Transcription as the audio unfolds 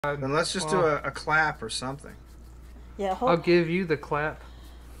Then let's just do a clap or something. Yeah, I'll give you the clap.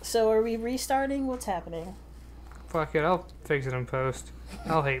 So are we restarting? What's happening? Fuck it, I'll fix it in post.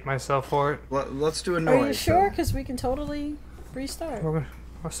 I'll hate myself for it. Let's do a noise. Are you sure? Because we can totally restart. We're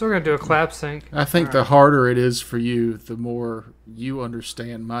still gonna do a clap sync. I think the harder it is for you, the more you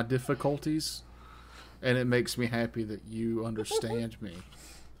understand my difficulties, and it makes me happy that you understand me.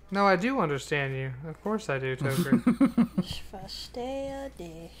 No, I do understand you. Of course I do, Toker.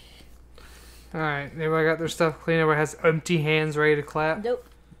 Alright, everybody got their stuff clean? Everybody has empty hands ready to clap? Nope.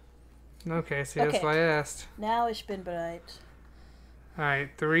 Okay, see, that's why I asked. Now ich bin bereit.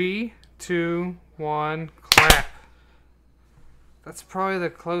 Alright, 3, 2, 1, clap. That's probably the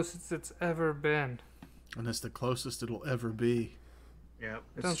closest it's ever been. And it's the closest it'll ever be. Yep.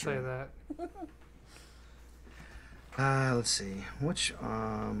 Don't say that. Let's see. Which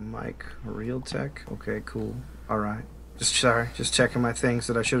mic? Real tech? Okay, cool. Alright. Just checking my things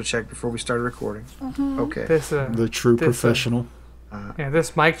that I should have checked before we started recording. Okay. The true professional.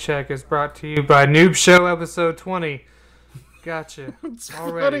 This mic check is brought to you by Noob Show episode 20. Gotcha. It's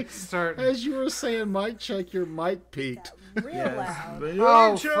already funny. Starting. As you were saying mic check, your mic peaked. Real loud.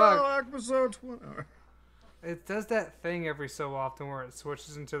 Oh, Show fuck. episode 20. It does that thing every so often where it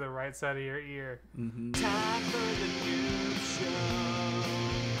switches into the right side of your ear. Mm-hmm. Time for the Noob Show.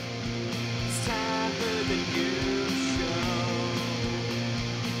 It's time for the Noob Show.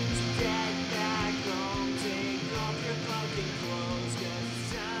 So get back home, take off your fucking clothes, 'cause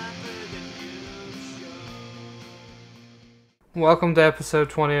it's time for the Noob Show. Welcome to episode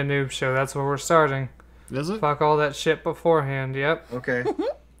 20 of Noob Show. That's where we're starting. Is it? Fuck all that shit beforehand, yep. Okay.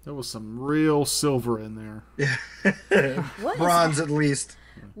 There was some real silver in there. Bronze at least.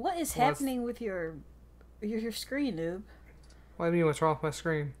 What is happening with your screen, noob? What do you mean, what's wrong with my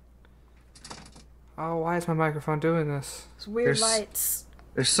screen? Oh, why is my microphone doing this? It's weird lights.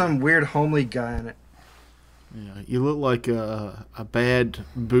 There's some weird homely guy in it. Yeah, you look like a bad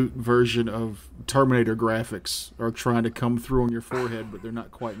boot version of Terminator graphics are trying to come through on your forehead, but they're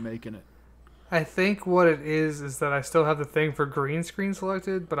not quite making it. I think what it is that I still have the thing for green screen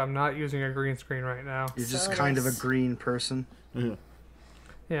selected, but I'm not using a green screen right now. You're just kind of a green person. Yeah.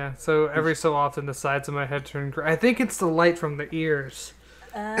 Yeah, so every so often the sides of my head turn green. I think it's the light from the ears.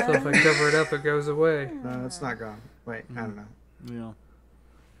 So if I cover it up, it goes away. No, it's not gone. Wait, I don't know. Yeah.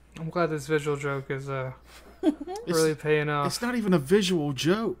 I'm glad this visual joke is really paying off. It's not even a visual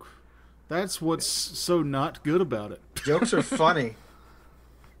joke. That's what's so not good about it. Jokes are funny.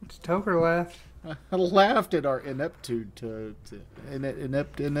 Toker laughed. I laughed at our ineptitude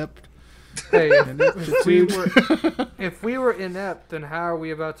inept. Hey, if we were inept, then how are we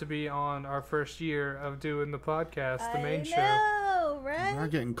about to be on our first year of doing the podcast, the main show? Right? We're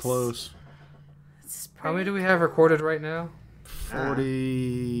getting close. How many do we have recorded right now?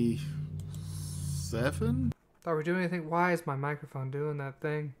 47? Are we doing anything? Why is my microphone doing that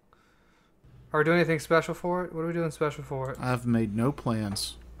thing? Are we doing anything special for it? What are we doing special for it? I've made no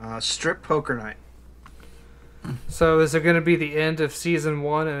plans. Strip poker night. So is it going to be the end of season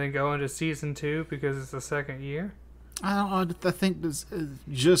 1 and then go into season 2 because it's the second year? I think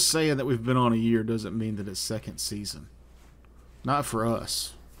just saying that we've been on a year doesn't mean that it's second season. Not for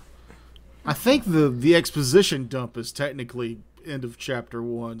us. I think the exposition dump is technically end of chapter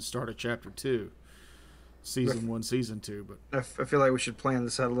 1, start of chapter 2. Season 1, season 2. But I feel like we should plan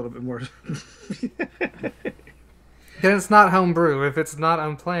this out a little bit more. Then it's not homebrew. If it's not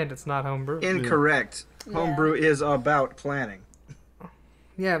unplanned, it's not homebrew. Incorrect. Yeah. Homebrew is about planning.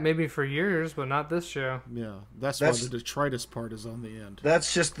 Yeah, maybe for years, but not this show. Yeah, that's why the detritus part is on the end.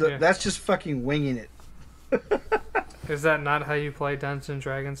 That's just that's just fucking winging it. Is that not how you play Dungeons and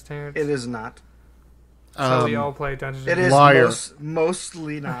Dragons, Terance? It is not. So we all play Dungeons and Dragons. It is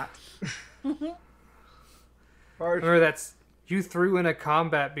mostly not. Remember, that's you threw in a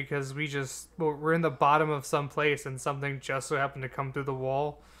combat because we're in the bottom of some place and something just so happened to come through the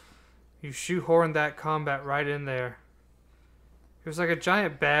wall. You shoehorned that combat right in there. It was like a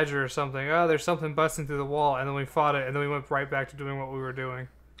giant badger or something. Oh, there's something busting through the wall, and then we fought it, and then we went right back to doing what we were doing.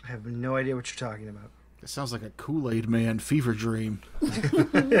 I have no idea what you're talking about. It sounds like a Kool-Aid Man fever dream.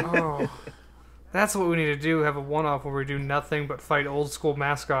 Oh, that's what we need to do. Have a one-off where we do nothing but fight old school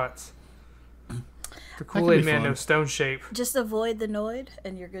mascots. The Kool-Aid Man, no stone shape. Just avoid the Noid,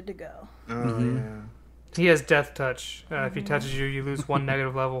 and you're good to go. Oh, yeah. He has death touch. If he touches you, you lose 1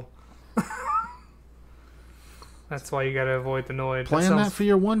 negative level. That's why you gotta avoid the Noid. Plan that for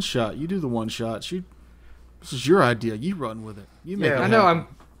your one-shot. You do the one-shots. This is your idea. You run with it. You make it I know.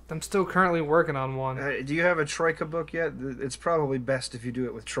 I'm still currently working on one. Do you have a Troika book yet? It's probably best if you do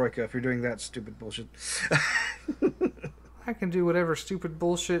it with Troika if you're doing that stupid bullshit. I can do whatever stupid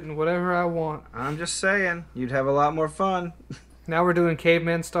bullshit and whatever I want. I'm just saying, you'd have a lot more fun. Now we're doing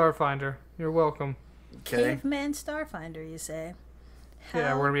Caveman Starfinder. You're welcome. Okay. Caveman Starfinder, you say?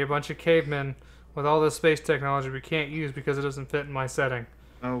 Yeah, we're gonna be a bunch of cavemen with all this space technology we can't use because it doesn't fit in my setting.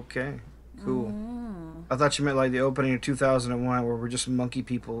 Okay. Cool. I thought you meant like the opening of 2001 where we're just monkey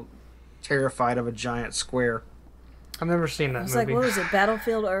people terrified of a giant square. I've never seen that It's movie. like, what was it,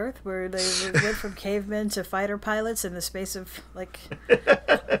 Battlefield Earth, where they went from cavemen to fighter pilots in the space of, like,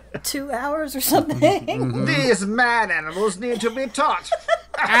 2 hours or something? These man animals need to be taught.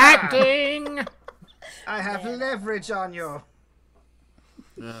 Acting. I have leverage on you.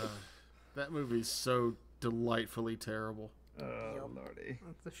 That movie's so delightfully terrible. Oh, lordy.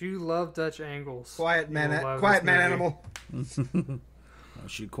 If you love Dutch angles, Quiet you man, will love quiet this man movie. animal.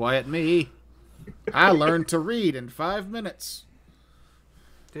 Don't you quiet me. I learned to read in 5 minutes.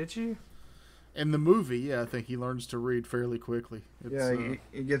 Did you? In the movie, yeah, I think he learns to read fairly quickly. It's, Yeah,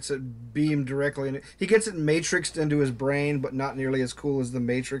 he gets it beamed directly in. He gets it matrixed into his brain, but not nearly as cool as the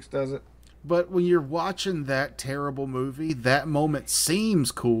Matrix does it. But when you're watching that terrible movie, that moment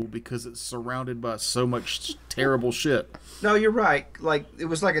seems cool because it's surrounded by so much terrible shit. No, you're right. Like, it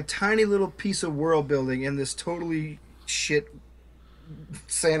was like a tiny little piece of world building in this totally shit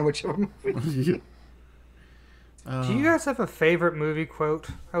sandwich of a movie. Do you guys have a favorite movie quote?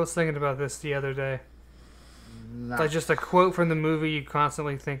 I was thinking about this the other day. Nah. Like just a quote from the movie you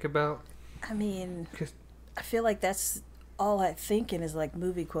constantly think about. I mean, 'Cause- I feel like that's all I'm thinking is, like,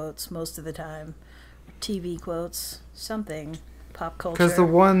 movie quotes most of the time. TV quotes, something, pop culture. Because the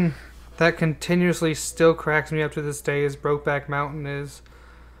one that continuously still cracks me up to this day is Brokeback Mountain is,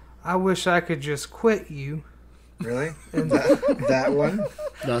 I wish I could just quit you. Really? That one?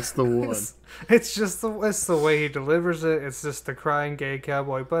 That's the one. It's just it's the way he delivers it. It's just the crying gay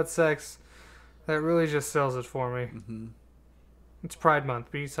cowboy butt sex that really just sells it for me. Mm-hmm. It's Pride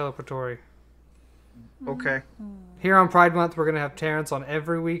Month. Be celebratory. Okay. Here on Pride Month, we're gonna have Terance on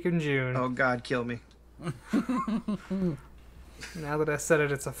every week in June. Oh, God, kill me. Now that I said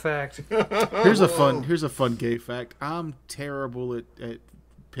it, it's a fact. Here's a fun gay fact. I'm terrible at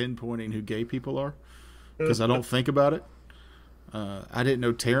pinpointing who gay people are because I don't think about it. I didn't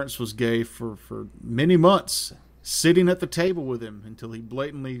know Terance was gay for many months, sitting at the table with him until he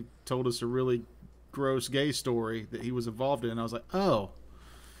blatantly told us a really gross gay story that he was involved in. I was like, oh,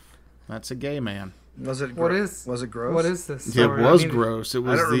 that's a gay man. Was it Was it gross? What is this? It story? was I mean, gross. It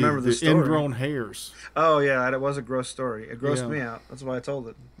was don't remember the the story. ingrown hairs. Oh, yeah, it was a gross story. It grossed Yeah. me out. That's why I told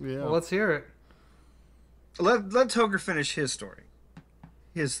it. Yeah. Well, let's hear it. Let Toker finish his story.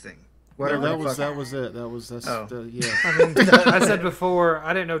 His thing. Whatever that the was fuck. that was that's Oh. yeah. I mean, I said before,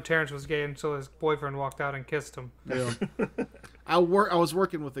 I didn't know Terance was gay until his boyfriend walked out and kissed him. Yeah. I was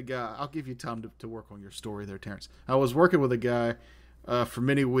working with a guy. I'll give you time to work on your story there, Terance. I was working with a guy for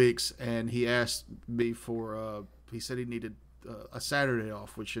many weeks, and he asked me for. He said he needed a Saturday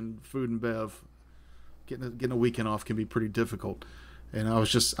off, which in food and bev, getting a weekend off can be pretty difficult. And I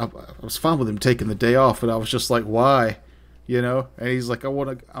was fine with him taking the day off, but I was just like, why? You know? And he's like,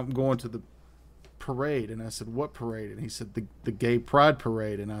 I'm going to the parade. And I said, what parade? And he said, the gay pride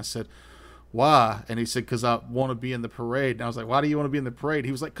parade. And I said, why? And he said, because I want to be in the parade. And I was like, why do you want to be in the parade?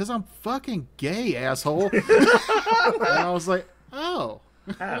 He was like, because I'm fucking gay, asshole. And I was like, oh.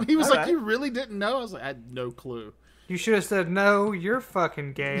 And he was all like, right. you really didn't know? I was like, I had no clue. You should have said, no, you're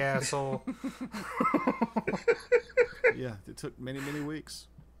fucking gay, asshole. Yeah, it took many, many weeks.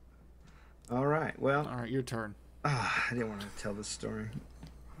 All right. Well, All right, your turn. I didn't want to tell this story.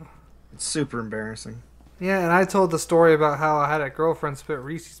 It's super embarrassing. Yeah, and I told the story about how I had a girlfriend spit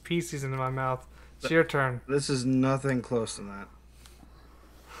Reese's Pieces into my mouth. It's your turn. This is nothing close to that.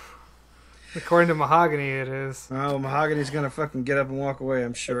 According to Mahogany, it is. Oh, Mahogany's gonna fucking get up and walk away,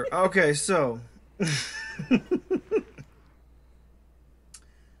 I'm sure. Okay, so.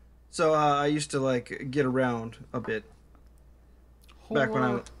 So I used to like get around a bit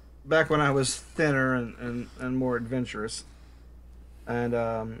back when I was thinner and more adventurous, and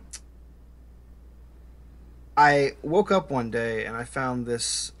I woke up one day and I found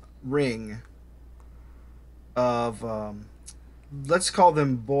this ring of let's call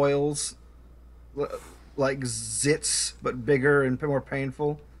them boils, like zits but bigger and more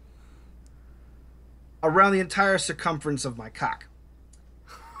painful, around the entire circumference of my cock.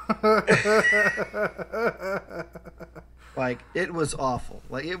 Like, it was awful.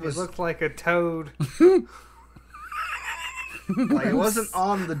 Like, it It was looked like a toad. like it wasn't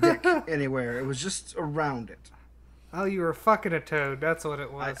on the dick anywhere. It was just around it. Oh, you were fucking a toad. That's what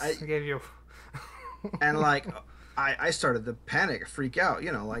it was. I I gave you. And like I started to panic, freak out.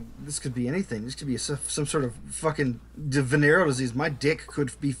 You know, like this could be anything. This could be some sort of fucking venereal disease. My dick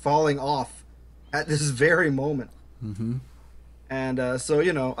could be falling off at this very moment. Mm-hmm. And so,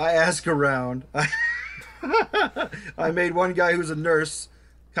 you know, I asked around. I made one guy who's a nurse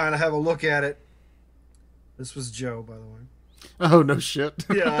kind of have a look at it. This was Joe, by the way. Oh, no shit.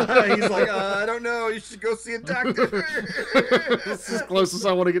 Yeah, he's like, I don't know. You should go see a doctor. This is as close as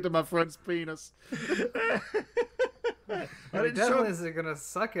I want to get to my friend's penis. I It didn't definitely show, isn't gonna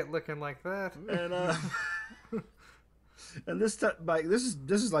suck it looking like that. and this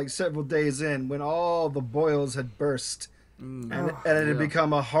is like several days in when all the boils had burst, and it had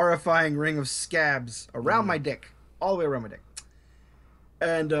become a horrifying ring of scabs around my dick, all the way around my dick.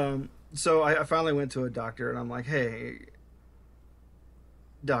 And so I finally went to a doctor, and I'm like, hey,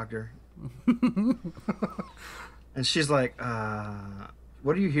 doctor. And she's like,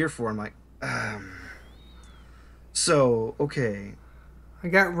 what are you here for? I'm like, so, okay, I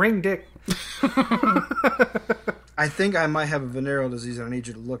got ring dick. I think I might have a venereal disease and I need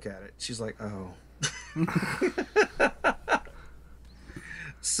you to look at it. She's like, oh.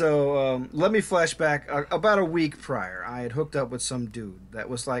 So, let me flash back. About a week prior, I had hooked up with some dude that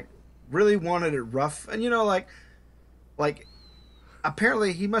was like, really wanted it rough. And, you know, like,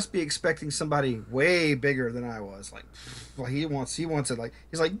 apparently he must be expecting somebody way bigger than I was. Like he wants it like,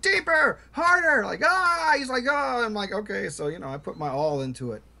 he's like, deeper, harder, like, he's like, I'm like, okay. So, you know, I put my all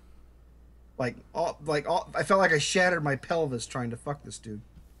into it. I felt like I shattered my pelvis trying to fuck this dude.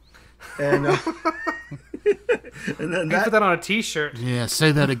 And, and then You put that on a t-shirt. Yeah,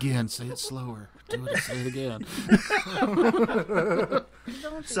 say that again. Say it slower. Do it. Say it again.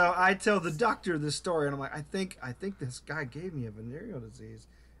 so I tell the doctor this story, and I'm like, I think this guy gave me a venereal disease.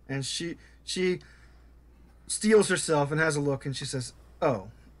 And she steels herself and has a look, and she says, oh,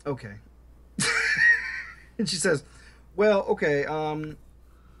 okay. And she says, well, okay,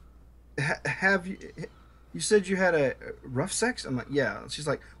 have you said you had a rough sex? I'm like, yeah. She's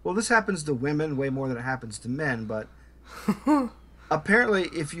like, well, this happens to women way more than it happens to men, but apparently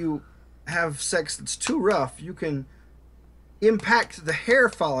if you have sex that's too rough, you impact the hair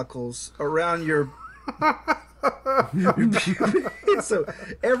follicles around your pubic. So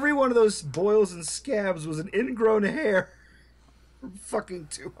every one of those boils and scabs was an ingrown hair from fucking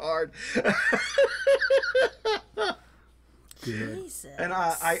too hard. Jesus. And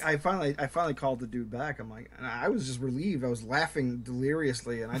I finally called the dude back. I'm like, and I was just relieved. I was laughing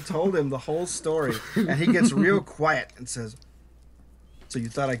deliriously, and I told him the whole story. And he gets real quiet and says, "So you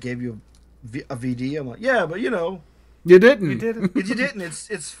thought I gave you a VD?" I'm like, "Yeah, but you know, You didn't. You didn't. you didn't.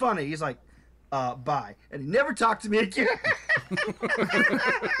 It's funny." He's like, "Bye," and he never talked to me again.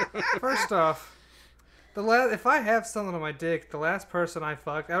 First off, if I have something on my dick, the last person I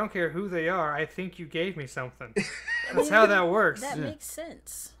fucked, I don't care who they are, I think you gave me something. That's how that works. That makes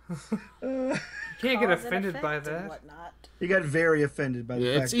sense. You can't get Cause and offended by effect and that. whatnot. He got very offended by the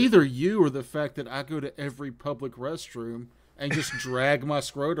Yeah, fact it's that- either you or the fact that I go to every public restroom and just drag my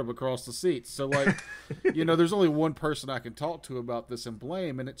scrotum across the seats. So, like, you know, there's only one person I can talk to about this and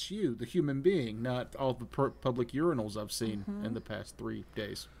blame, and it's you, the human being, not all the public urinals I've seen in the past 3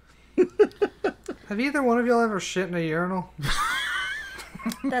 days. Have either one of y'all ever shit in a urinal?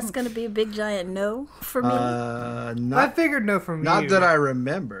 That's gonna be a big giant no for me. I not figured no from you. not that I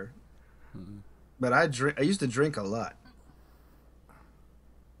remember, but I used to drink a lot.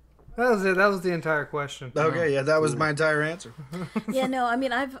 That was it. That was the entire question. Okay, yeah, that was my entire answer. Yeah, no, I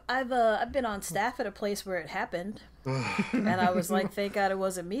mean, I've been on staff at a place where it happened, and I was like, thank God it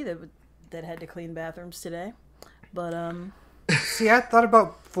wasn't me that had to clean bathrooms today. But See, I thought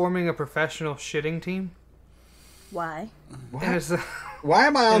about forming a professional shitting team. why? And it's, Why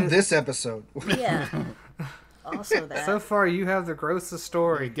am I on this episode? Yeah. Also that. so far, you have the grossest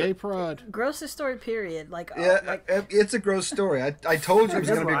story. Gay pride. Grossest story, period. Like, Yeah, it's a gross story. I told you it was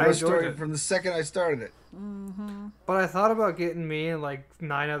going to be a I gross enjoyed story it. from the second I started it. But I thought about getting me and like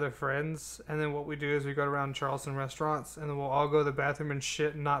 9 other friends, and then what we do is we go around Charleston restaurants, and then we'll all go to the bathroom and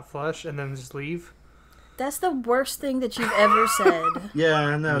shit and not flush, and then just leave. that's the worst thing that you've ever said. Yeah,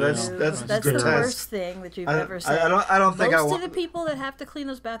 I know. That's That's grotesque. the worst thing that you've ever said. I don't think I Most want. of the people that have to clean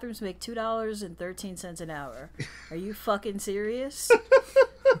those bathrooms make $2.13 an hour. Are you fucking serious?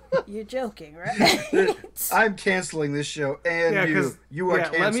 You're joking, right? I'm canceling this show, and Yeah, because you are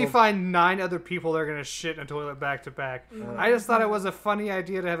canceled. let me find 9 other people that are gonna shit in a toilet back to back. I just thought it was a funny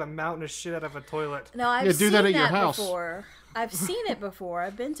idea to have a mountain of shit out of a toilet. No, I've Yeah, do seen that at your house. before. I've seen it before.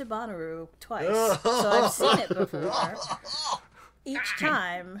 I've been to Bonnaroo twice, so I've seen it before. Each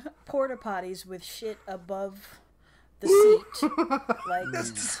time, porta potties with shit above the seat, like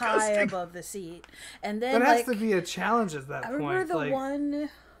high above the seat. And then That has like to be a challenge at that I point. remember like,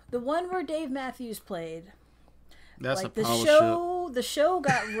 the one where Dave Matthews played. That's Like a pile the show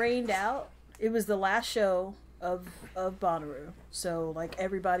got rained out. It was the last show of Bonnaroo, so like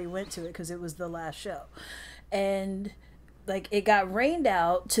everybody went to it because it was the last show, and like it got rained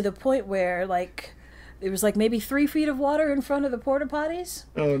out to the point where like there was like maybe 3 feet of water in front of the porta potties.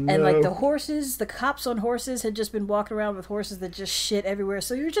 Oh no! And like the cops on horses had just been walking around with horses that just shit everywhere.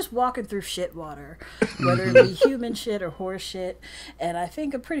 So you're just walking through shit water, whether it be human shit or horse shit. And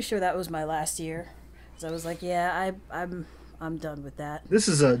I'm pretty sure that was my last year. So I was like, yeah, I'm done with that. This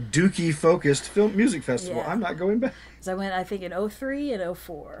is a Dookie focused film music festival. Yeah. I'm not going back. So I went, I think, in 03 and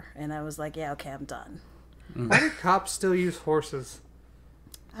 04, and I was like, yeah, okay, I'm done. why do cops still use horses?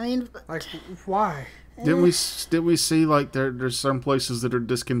 I mean, Like, why? Didn't we see like there's some places that are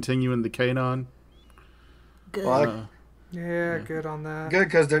discontinuing the canine? good. Well, Yeah, good on that. good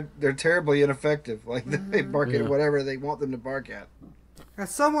because they're terribly ineffective. Like they bark at whatever they want them to bark at.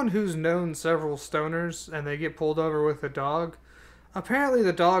 As someone who's known several stoners and they get pulled over with a dog, apparently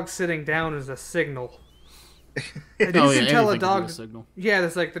the dog sitting down is a signal. And you can tell a anything can be dog. signal. Yeah,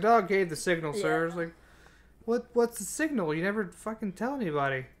 it's like the dog gave the signal, sir. It's like, what's the signal? You never fucking tell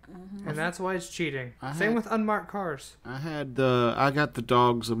anybody, and that's why it's cheating. Same with unmarked cars. I got the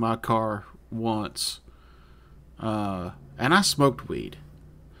dogs in my car once, and I smoked weed,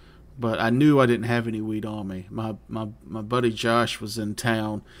 but I knew I didn't have any weed on me. My buddy Josh was in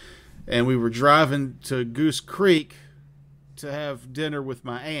town, and we were driving to Goose Creek to have dinner with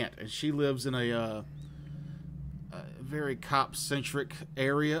my aunt, and she lives in a very cop-centric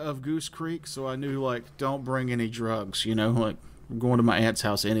area of Goose Creek, so I knew, like, don't bring any drugs, you know, like, we're going to my aunt's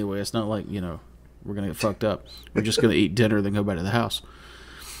house anyway. It's not like, you know, we're going to get fucked up. We're just going to eat dinner, then go back to the house.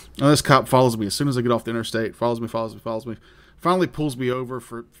 And this cop follows me as soon as I get off the interstate, follows me, finally pulls me over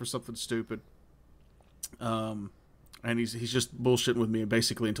for something stupid. And he's just bullshitting with me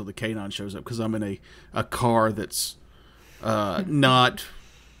basically until the canine shows up, because I'm in a car that's not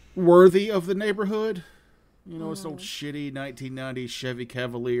worthy of the neighborhood. You know, it's an old shitty 1990 Chevy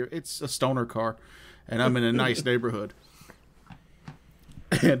Cavalier. It's a stoner car, and I'm in a nice neighborhood.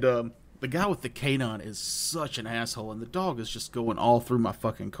 And the guy with the canine is such an asshole, and the dog is just going all through my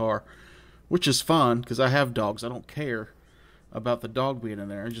fucking car, which is fine because I have dogs. I don't care about the dog being in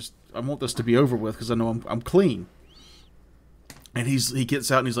there. I want this to be over with because I know I'm clean. And he gets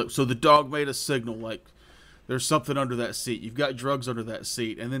out and he's like, so the dog made a signal, like there's something under that seat. You've got drugs under that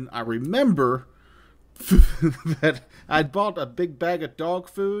seat. And then I remember that I'd bought a big bag of dog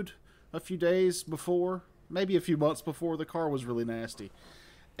food a few days before, maybe a few months before. The car was really nasty,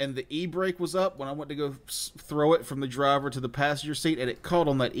 and the e-brake was up when I went to go throw it from the driver to the passenger seat, and it caught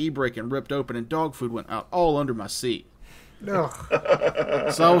on that e-brake and ripped open, and dog food went out all under my seat. Ugh.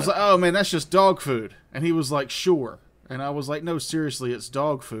 So I was like, oh man, that's just dog food. And he was like, sure. And I was like, no, seriously, it's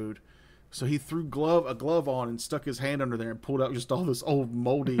dog food. So he threw a glove on and stuck his hand under there and pulled out just all this old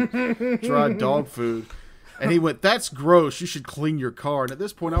moldy dried dog food. And he went, that's gross. You should clean your car. And at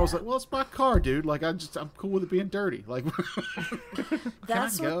this point, I was like, well, it's my car, dude. Like, I'm cool with it being dirty. Like,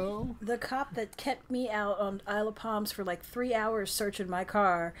 That's can I go? the cop that kept me out on Isle of Palms for like 3 hours searching my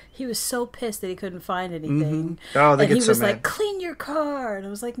car. He was so pissed that he couldn't find anything. Oh, they and he get so was mad. like, "Clean your car," and I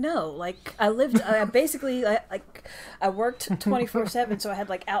was like, "No." Like I worked 24/7, so I had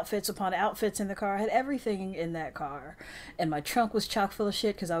like outfits upon outfits in the car. I had everything in that car, and my trunk was chock full of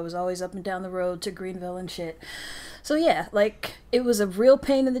shit because I was always up and down the road to Greenville and shit. So yeah, like it was a real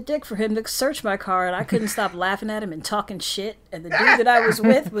pain in the dick for him to search my car, and I couldn't stop laughing at him and talking shit. And the dude that I was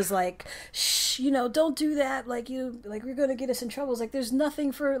with was like, "Shh, don't do that. Like you're gonna get us in trouble." I was like, there's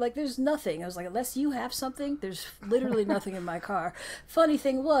nothing. I was like, unless you have something, there's literally nothing in my car. Funny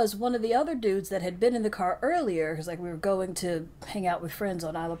thing was, one of the other dudes that had been in the car earlier, because like we were going to hang out with friends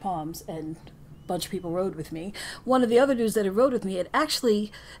on Isle of Palms, and bunch of people rode with me. One of the other dudes that had rode with me had actually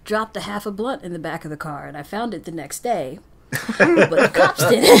dropped a half a blunt in the back of the car, and I found it the next day. But the cops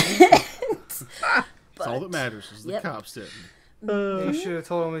didn't. That's all that matters is the cops didn't. You should have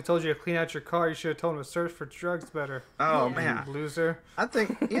told him. He told you to clean out your car. You should have told him to search for drugs better. Oh man, Loser. I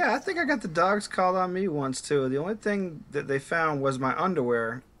think I got the dogs called on me once too. The only thing that they found was my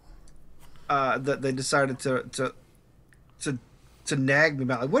underwear. That they decided to nag me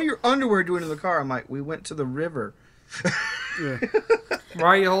about. Like, what are your underwear doing in the car? I'm like, we went to the river. Why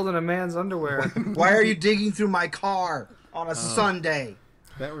are you holding a man's underwear? Why are you digging through my car on a Sunday?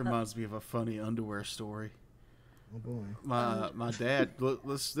 That reminds me of a funny underwear story. Oh boy. My dad.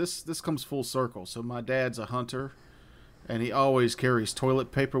 This comes full circle. So my dad's a hunter, and he always carries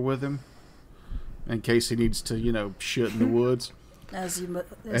toilet paper with him. in case he needs to, shit in the woods. As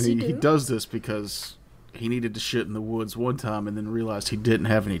And you he do. does this because he needed to shit in the woods one time and then realized he didn't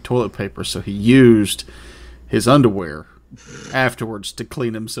have any toilet paper, so he used his underwear afterwards to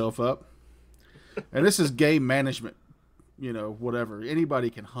clean himself up. And this is game management, whatever. Anybody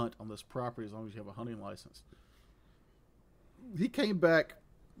can hunt on this property as long as you have a hunting license. He came back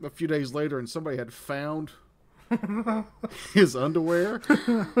a few days later and somebody had found his underwear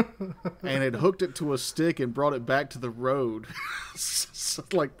and had hooked it to a stick and brought it back to the road. So,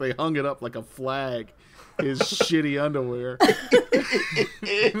 like they hung it up like a flag. His shitty underwear.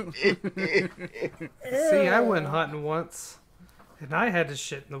 See, I went hunting once, and I had to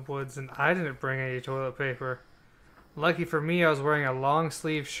shit in the woods, and I didn't bring any toilet paper. Lucky for me, I was wearing a long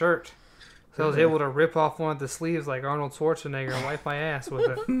sleeve shirt, so I was able to rip off one of the sleeves like Arnold Schwarzenegger and wipe my ass with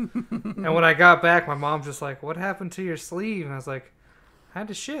it. And when I got back, my mom's just like, "What happened to your sleeve?" And I was like, "I had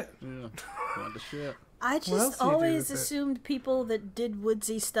to shit." Yeah, had to shit. I else just do you do always with it? assumed people that did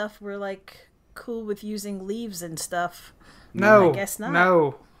woodsy stuff were like cool with using leaves and stuff. No, I guess not.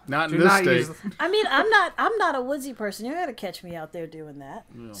 No, Not do in this not state. use. I mean, I'm not a woodsy person. You're not gonna catch me out there doing that.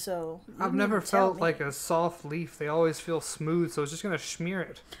 Yeah. So you I've need never to tell felt me. like a soft leaf. They always feel smooth, so it's just gonna smear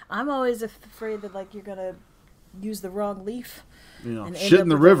it. I'm always afraid that like you're gonna use the wrong leaf and end Shit up in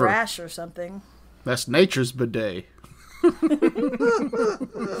the with river. a rash or something. That's nature's bidet.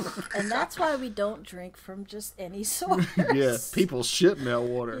 And that's why we don't drink from just any source. Yeah, people shit in that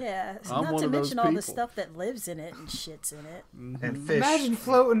water. Yeah, I'm not one to of those mention all the people. stuff that lives in it and shits in it. And fish. Imagine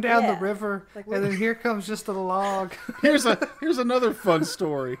floating down Yeah. the river, Like, and then here comes just a log. Here's another fun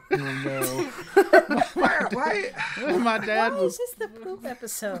story. Oh no. Why? My Why dad is was this the poop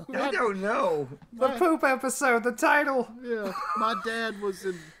episode? I don't know. The poop episode, the title. my dad was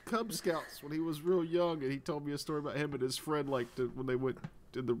in Cub Scouts when he was real young, and he told me a story about him and his friend. Like when they went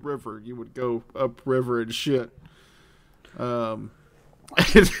to the river, you would go up river and shit. And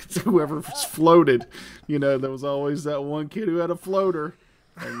whoever was floated, there was always that one kid who had a floater,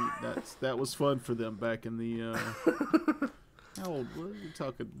 and that was fun for them back in the. How old? What are you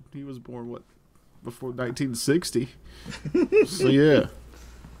talking? He was born before 1960. So yeah.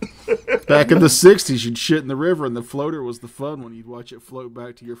 Back in the 60s, you'd shit in the river, and the floater was the fun one. You'd watch it float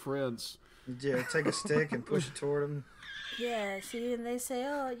back to your friends. Yeah, take a stick and push it toward him. Yeah, see, and they say,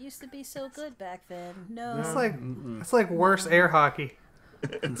 oh, it used to be so good back then. No. It's like worse air hockey.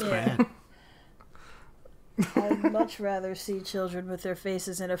 It's Yeah. bad. I'd much rather see children with their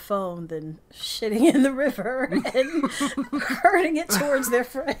faces in a phone than shitting in the river and hurting it towards their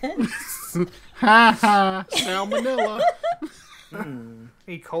friends. Ha ha! Salmonella.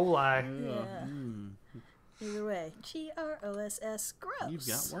 E. coli. Yeah. Either way, GROSS, gross. You've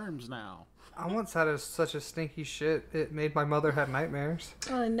got worms now. I once had such a stinky shit, it made my mother have nightmares.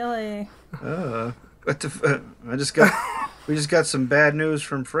 Oh, no. What the? We just got some bad news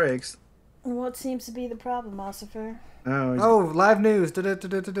from Frakes. What seems to be the problem, Ossifer? Oh, live news.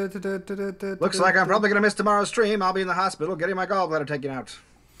 Looks like I'm probably gonna miss tomorrow's stream. I'll be in the hospital getting my gallbladder taken out.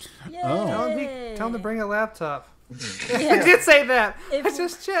 Yay! Tell him to bring a laptop. I did say that. If- I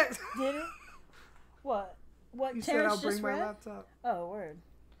just checked. Did it? What? What You said Terance I'll bring just my read? laptop. Oh, word.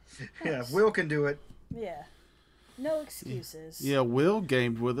 Yeah, Will can do it. Yeah. No excuses. Yeah, Will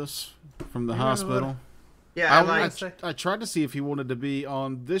gamed with us from the hospital. Yeah, I I, like I tried to see if he wanted to be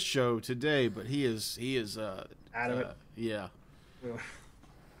on this show today, but he is out of it. Yeah.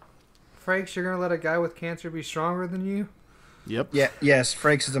 Frakes, you're gonna let a guy with cancer be stronger than you? Yep. Yeah, yes,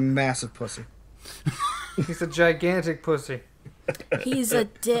 Frakes is a massive pussy. He's a gigantic pussy. He's a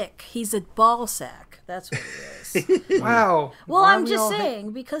dick. He's a ball sack. That's what he is. Wow. Well, Why I'm we just all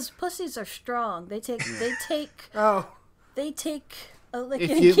saying because pussies are strong. They take Oh, a licking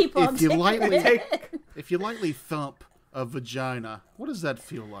If and you keep on if you taking lightly it. if you lightly thump a vagina, what does that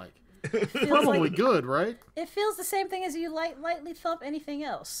feel like? Feels Probably like- good, right? It feels the same thing as you lightly thump anything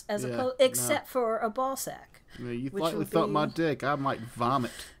else, as Yeah, opposed except for a ball sack. You Which lightly would thump my be- dick, I might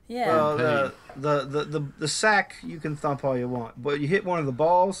vomit. Yeah. Well, the sack you can thump all you want, but you hit one of the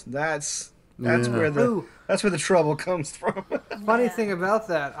balls. That's Yeah. where Ooh. that's where the trouble comes from. funny thing about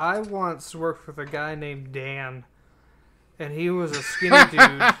that, I once worked with a guy named Dan, and he was a skinny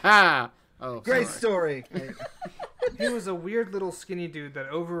dude. Oh, Great sorry. story. He was a weird little skinny dude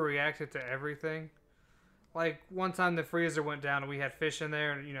that overreacted to everything. Like, one time the freezer went down and we had fish in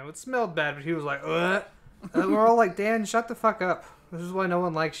there, and, it smelled bad, but he was like, ugh. And we're all like, Dan, shut the fuck up. This is why no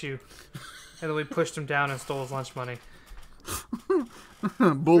one likes you. And then we pushed him down and stole his lunch money.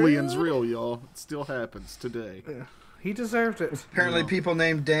 Bullying's real, y'all. It still happens today. He deserved it. Apparently, Yeah. people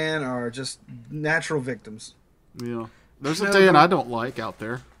named Dan are just natural victims. Yeah. There's a No, Dan but- I don't like out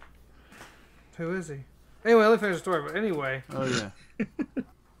there. Who is he? Anyway, let me finish the story. But anyway, Oh yeah.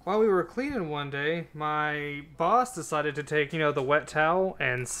 while we were cleaning one day, my boss decided to take, the wet towel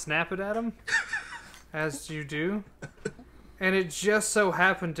and snap it at him, as you do. And it just so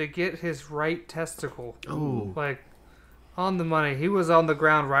happened to get his right testicle. Oh. Like, on the money. He was on the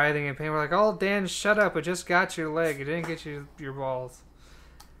ground writhing in pain. We're like, oh, Dan, shut up. It just got your leg. It didn't get you your balls.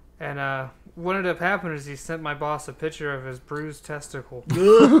 And what ended up happening is he sent my boss a picture of his bruised testicle.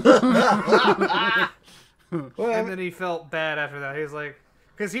 And then he felt bad after that. He was like,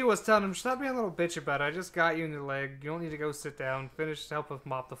 because he was telling him, stop being a little bitch about it. I just got you in the leg. You don't need to go sit down. Finish, help us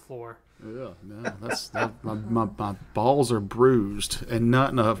mop the floor. Yeah, no, my balls are bruised, and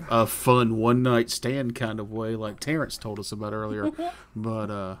not in a fun one night stand kind of way like Terance told us about earlier,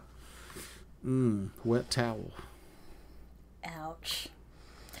 but wet towel. Ouch.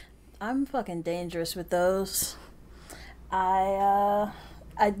 I'm fucking dangerous with those. I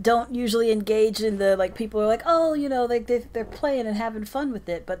don't usually engage in the, like, people are like, oh, they're playing and having fun with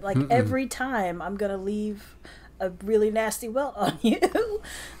it, but, like, every time I'm gonna leave a really nasty welt on you,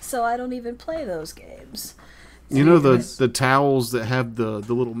 so I don't even play those games. You know the towels that have the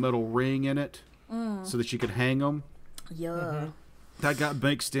little metal ring in it, so that you could hang them? Yeah. That got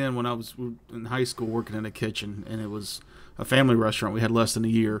mixed in when I was in high school working in a kitchen, and it was a family restaurant. We had less than a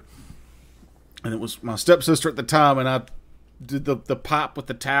year. And it was my stepsister at the time, and I did the pop with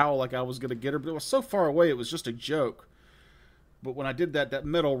the towel like I was going to get her, but it was so far away, it was just a joke. But when I did that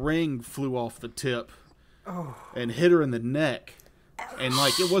metal ring flew off the tip and hit her in the neck. And,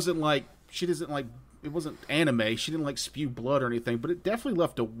 like, it wasn't like, it wasn't anime. She didn't, like, spew blood or anything, but it definitely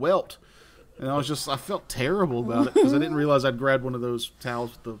left a welt. And I felt terrible about it because I didn't realize I'd grabbed one of those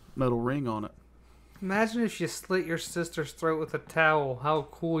towels with the metal ring on it. Imagine if you slit your sister's throat with a towel. How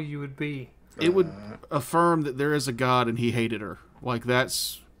cool you would be. It would affirm that there is a God and he hated her. Like,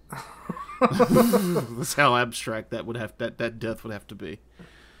 that's that's how abstract that death would have to be.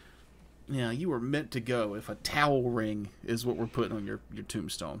 Yeah, you were meant to go if a towel ring is what we're putting on your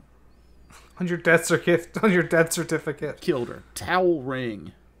tombstone. On your death certificate. Killed her. Towel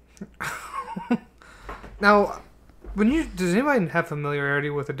ring. Now, does anybody have familiarity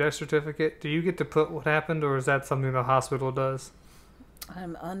with a death certificate? Do you get to put what happened, or is that something the hospital does?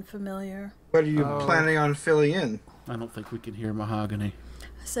 I'm unfamiliar. What are you planning on filling in? I don't think we can hear Mahogany.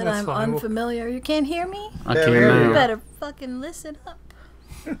 I said That's I'm fine. unfamiliar. You can't hear me? I Yeah, can't we hear You you. now. better fucking listen up.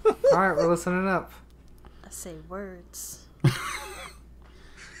 Alright, we're listening up. I say words.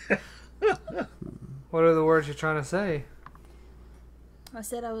 What are the words you're trying to say? I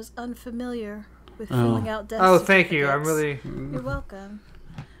said I was unfamiliar with filling out death Oh, thank you. certificates. I'm really... You're welcome.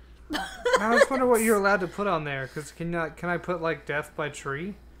 I just wonder what you're allowed to put on there. Because can I put, like, death by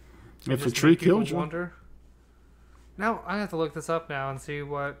tree? If the Just tree make people killed you. wonder? Now, I have to look this up now and see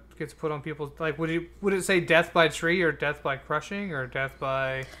what gets put on people's... Like, would it say death by tree or death by crushing or death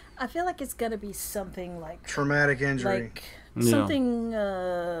by... I feel like it's gonna be something like Traumatic injury. like Yeah.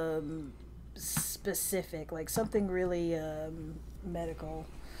 something specific, like something really medical,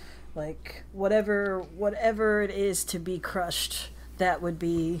 like whatever it is to be crushed. That would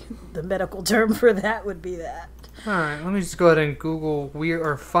be the medical term for that. Would be that. Alright, let me just go ahead and Google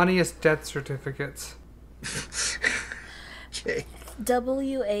funniest death certificates. Okay.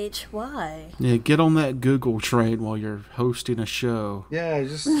 WHY. Yeah, get on that Google train while you're hosting a show. Yeah,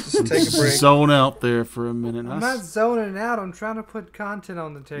 just take a break. Zone out there for a minute. I'm not zoning out. I'm trying to put content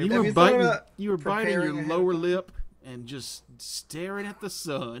on the table. You Have were you thought biting. about You were biting preparing your ahead? lower lip and just staring at the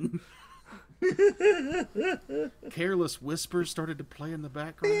sun. Careless whispers started to play in the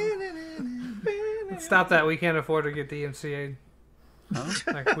background. Stop that. We can't afford to get DMCA. Huh?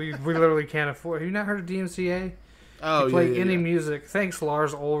 Like, we literally can't afford... Have you not heard of DMCA? Oh, Play yeah, any yeah. music. Thanks,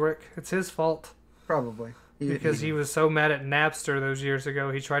 Lars Ulrich. It's his fault. Probably. Because he was so mad at Napster those years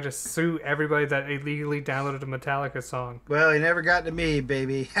ago, he tried to sue everybody that illegally downloaded a Metallica song. Well, he never got to me,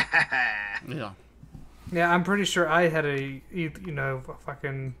 baby. Yeah. Yeah, I'm pretty sure I had a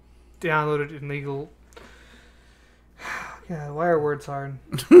fucking downloaded illegal... Yeah, why are words hard?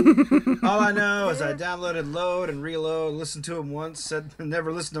 All I know is I downloaded Load and Reload, listened to him once, said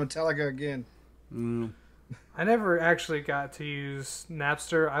never listen to Metallica again. Mm, I never actually got to use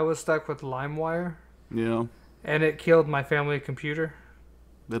Napster. I was stuck with LimeWire, yeah. and it killed my family computer.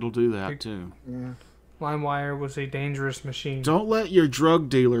 That'll do that too. Yeah. LimeWire was a dangerous machine. Don't let your drug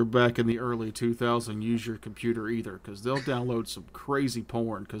dealer back in the early 2000s use your computer either, because they'll download some crazy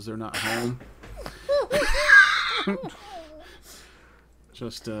porn because they're not home.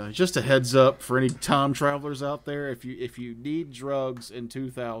 Just a heads up for any time travelers out there. If you need drugs in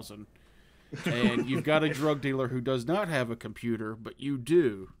 2000, and you've got a drug dealer who does not have a computer, but you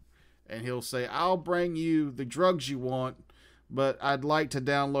do, and he'll say, "I'll bring you the drugs you want, but I'd like to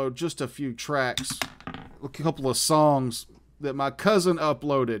download just a few tracks, a couple of songs that my cousin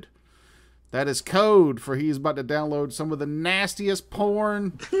uploaded." That is code for he's about to download some of the nastiest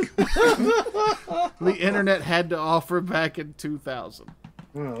porn the internet had to offer back in 2000.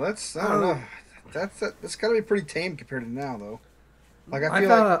 Well, that's, I don't know. That's got to be pretty tame compared to now, though. Like, I feel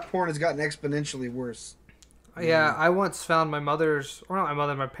found like porn has gotten exponentially worse. Yeah, I once found my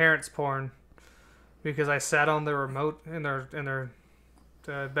parents' porn because I sat on the remote in their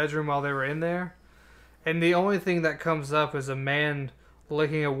bedroom while they were in there, and the only thing that comes up is a man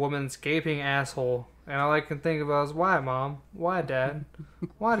licking a woman's gaping asshole, and all I can think about is, why, Mom? Why, Dad?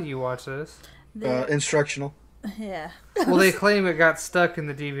 Why do you watch this? Instructional. Yeah. Well, they claim it got stuck in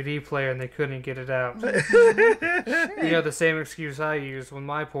the DVD player and they couldn't get it out. You know, the same excuse I used when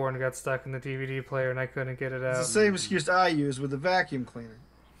my porn got stuck in the DVD player and I couldn't get it out. It's the same excuse I use with the vacuum cleaner.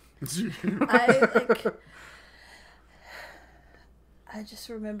 I just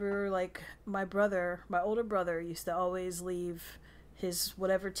remember, like, my older brother used to always leave his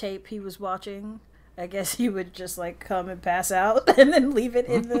whatever tape he was watching. I guess he would just, like, come and pass out and then leave it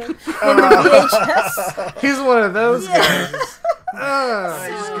in the VHS. He's one of those guys.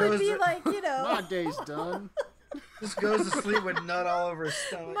 So it would be like, you know. My day's done. Just goes to sleep with nut all over his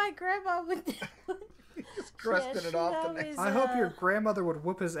stomach. My grandma would. Just crusting it off the next. I hope your grandmother would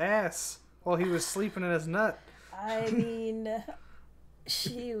whoop his ass while he was sleeping in his nut. I mean,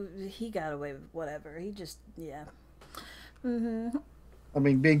 he got away with whatever. He just, yeah. Mm-hmm. I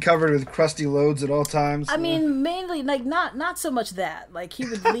mean, being covered with crusty loads at all times. I mean, mainly, like, not so much that. Like, he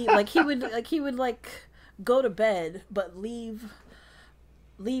would leave, he would go to bed, but leave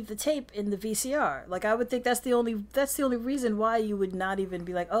the tape in the VCR. Like, I would think that's the only reason why you would not even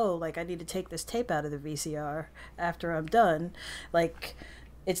be like, oh, like, I need to take this tape out of the VCR after I'm done. Like,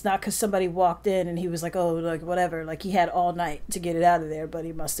 it's not because somebody walked in and he was like, oh, like, whatever. Like, he had all night to get it out of there, but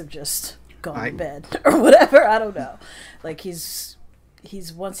he must have just gone to bed or whatever. I don't know. Like, he's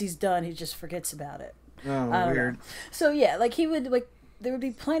once he's done, he just forgets about it. Oh, I don't weird. know. So, yeah, like, he would, like, there would be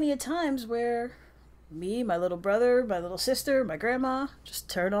plenty of times where me, my little brother, my little sister, my grandma just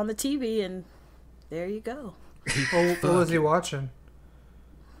turn on the TV and there you go. Well, what was he watching?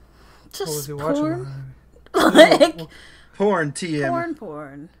 Just What was he porn. watching? Like, Porn, TM.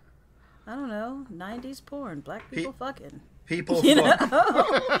 porn. I don't know. 90s porn. Black people fucking. People You fuck.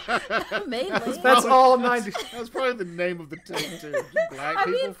 know? Mainly. That's all 90s. That's probably the name of the tape, too. Black I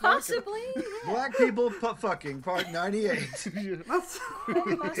people mean, fucking. possibly. Yeah. Black people fucking, part 98. Possibly. I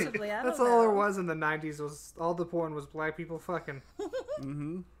don't That's know. all there was in the 90s. Was all the porn was black people fucking.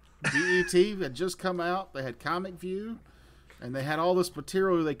 BET had just come out. They had Comic View. And they had all this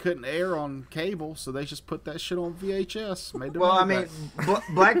material they couldn't air on cable, so they just put that shit on VHS. Made their Well, I money mean, back.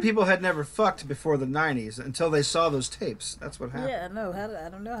 black people had never fucked before the 90s until they saw those tapes. That's what happened. Yeah, no, I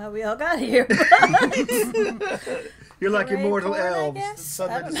don't know how we all got here. You're like Gray immortal porn, I elves guess? I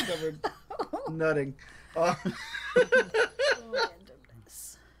suddenly don't know. discovered nutting.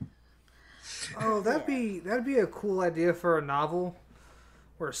 Randomness. Oh, that'd be a cool idea for a novel,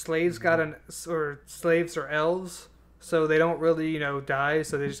 where slaves slaves are elves, so they don't really die,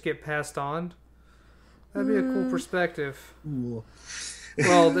 so they just get passed on. That'd be a cool perspective. Ooh.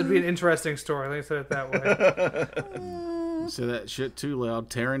 Well, that'd be an interesting story. Let me say it that way. Say that shit too loud.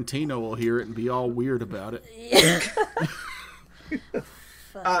 Tarantino will hear it and be all weird about it.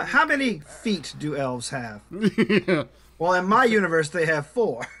 How many feet do elves have? Yeah. Well, in my universe, they have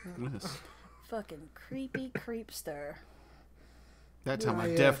 4. Yes. Fucking creepy creepster. That time I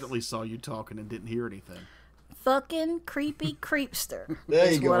yes. definitely saw you talking and didn't hear anything. Fucking creepy creepster. There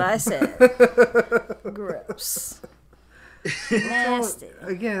is you go. what I said. Gross. Nasty.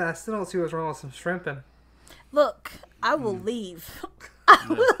 Again, I still don't see what's wrong with some shrimping. Look, I will leave.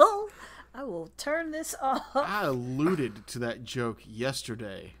 I will turn this off. I alluded to that joke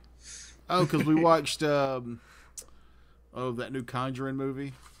yesterday. Oh, because we watched that new Conjuring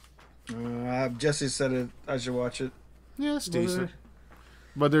movie. Jesse said it. I should watch it. Yeah, it's decent.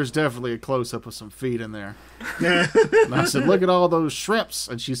 But there's definitely a close-up of some feet in there. And I said, look at all those shrimps.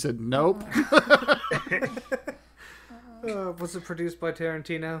 And she said, nope. Was it produced by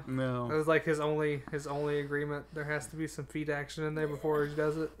Tarantino? That No. was like his only agreement. There has to be some feet action in there before he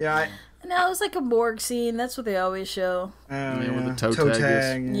does it. Yeah. No, it's like a morgue scene. That's what they always show. With the toe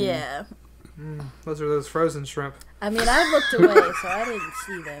tag Yeah. Those are those frozen shrimp. I mean, I looked away, so I didn't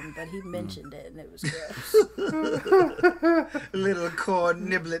see them, but he mentioned it, and it was gross. Little corn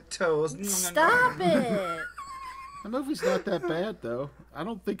niblet toes. Stop it! The movie's not that bad, though. I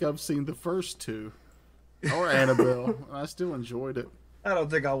don't think I've seen the first two. Or Annabelle. I still enjoyed it. I don't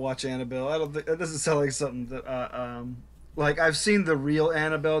think I'll watch Annabelle. I don't think it doesn't sound like something that like I've seen the real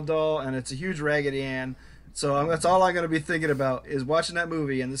Annabelle doll, and it's a huge Raggedy Ann. So that's all I'm gonna be thinking about is watching that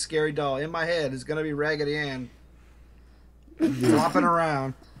movie, and the scary doll in my head is gonna be Raggedy Ann flopping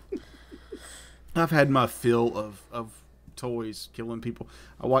around. I've had my fill of toys killing people.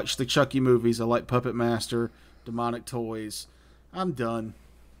 I watch the Chucky movies. I like Puppet Master, demonic toys. I'm done.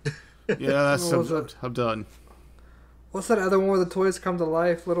 Yeah, I'm done. What's that other one where the toys come to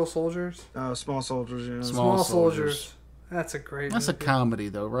life? Little Soldiers? Small soldiers, you know. Small Soldiers. That's a great That's a movie. comedy,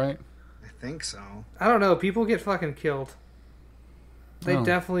 though, right? I think so. I don't know. People get fucking killed. They Oh.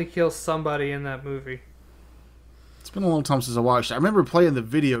 definitely kill somebody in that movie. It's been a long time since I watched it. I remember playing the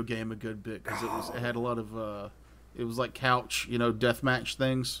video game a good bit because it had a lot of it was like couch, deathmatch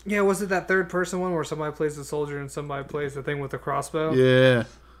things. Yeah, was it that third person one where somebody plays the soldier and somebody plays the thing with the crossbow? Yeah,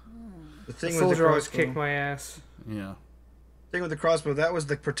 The The thing with soldier the always crossbow. kicked my ass. yeah, Thing with the crossbow, that was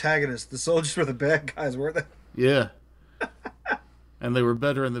the protagonist. The soldiers were the bad guys, weren't they? yeah. And they were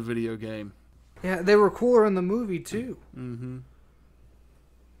better in the video game. Yeah, they were cooler in the movie too. Mm-hmm.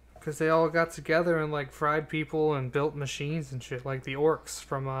 Because they all got together and like fried people and built machines and shit, like the orcs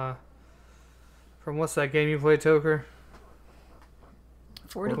from what's that game you play, Toker?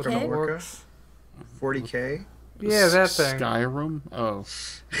 40K? With the Orca? orcs. 40K. Yeah, that thing. Skyrim? Oh.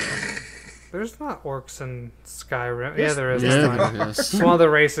 There's not orcs in Skyrim. Yes, Yeah, there is. Yeah, That's fine. there is. It's one of the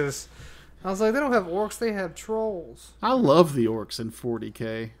races. I was like, they don't have orcs, they have trolls. I love the orcs in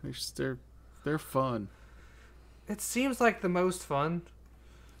 40K. They're fun. It seems like the most fun.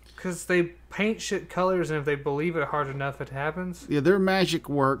 Because they paint shit colors, and if they believe it hard enough, it happens. Yeah, their magic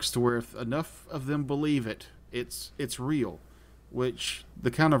works to where if enough of them believe it, it's real. Which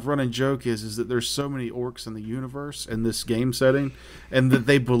the kind of running joke is that there's so many orcs in the universe in this game setting, and that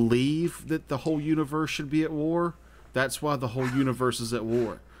they believe that the whole universe should be at war. That's why the whole universe is at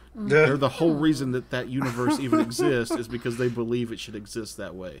war. They're the whole reason that universe even exists is because they believe it should exist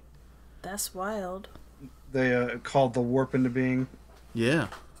that way. That's wild. They called the warp into being. Yeah,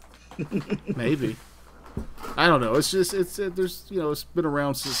 maybe. I don't know. It's just there's it's been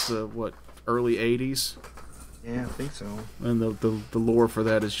around since the early '80s. Yeah, I think so. And the lore for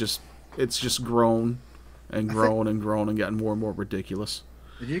that is it's just grown and grown and grown and gotten more and more ridiculous.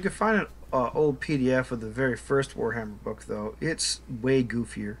 If you could find an old PDF of the very first Warhammer book, though, it's way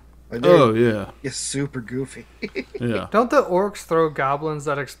goofier. Like, Oh yeah, it's super goofy. yeah, Don't the orcs throw goblins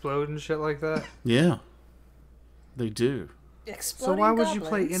that explode and shit like that? yeah. They do. So Exploding why would you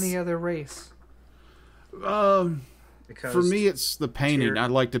play goblins. any other race? Because For me, it's the painting. Tyr- I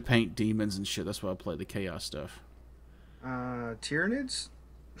like to paint demons and shit. That's why I play the chaos stuff. Tyranids.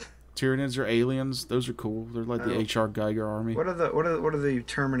 Tyranids are aliens. Those are cool. They're like the Oh. H.R. Geiger army. What are the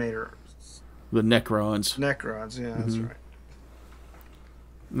Terminator The Necrons. Necrons? Yeah, that's right.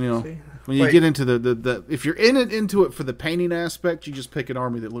 See? When you Wait. get into the if you're into it for the painting aspect, you just pick an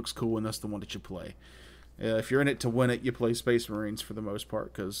army that looks cool, and that's the one that you play. If you're in it to win it, you play Space Marines for the most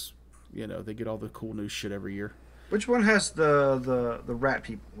part because they get all the cool new shit every year. Which one has the rat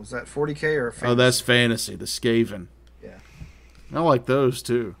people? Was that 40K or fantasy? Oh, that's fantasy. The Skaven. Yeah, I like those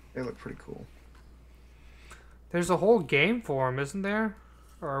too. they look pretty cool. There's a whole game for them, isn't there?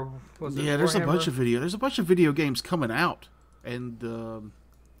 Or was it Yeah, there's a Warhammer? bunch of video games coming out, and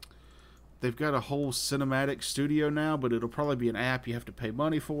they've got a whole cinematic studio now, but it'll probably be an app you have to pay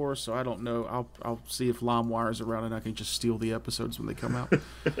money for. So I don't know. I'll see if LimeWire's around and I can just steal the episodes when they come out.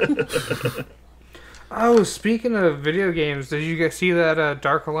 Oh, speaking of video games, did you guys see that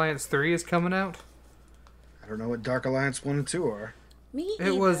Dark Alliance 3 is coming out? I don't know what Dark Alliance 1 and 2 are. Me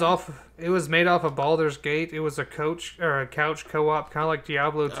It was made off of Baldur's Gate. It was a couch co-op, kind of like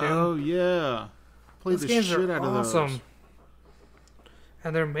Diablo 2. Oh yeah, played Those the games shit are out of awesome. those.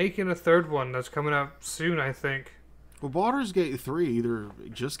 And they're making a third one that's coming out soon, I think. Well, Baldur's Gate 3 either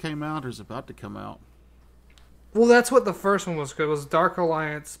just came out or is about to come out. Well, that's what the first one was. It was Dark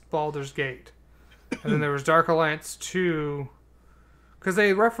Alliance Baldur's Gate. And then there was Dark Alliance 2. Because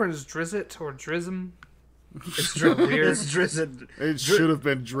they referenced Drizzt or Drism. It's Drizzt. It should have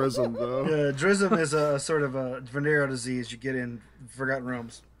been Drism though. Drism is a sort of a venereal disease you get in Forgotten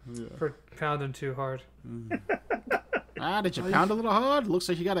Realms. For pounding too hard. Did you pound a little hard? Looks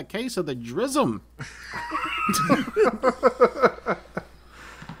like you got a case of the Drism.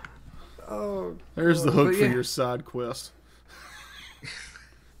 Oh, There's the hook but for yeah. your side quest.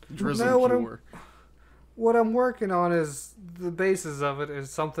 Drism No, cure. what I'm working on is the basis of it is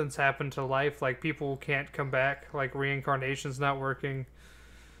something's happened to life. Like people can't come back. Like reincarnation's not working.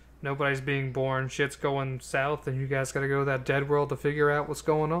 Nobody's being born. Shit's going south, and you guys got to go to that dead world to figure out what's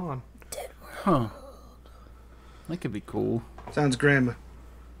going on. Huh. That could be cool. Sounds grim.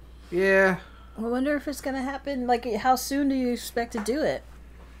 Yeah, I wonder if it's gonna happen. Like, how soon do you expect to do it?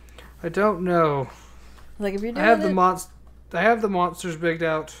 I don't know. Like, if you're doing I have it, I have the monsters bigged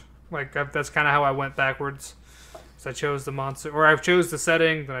out. Like that's kind of how I went backwards. So I chose the monster, or I chose the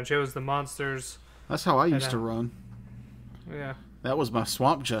setting, then I chose the monsters. That's how I used to run. Yeah. That was my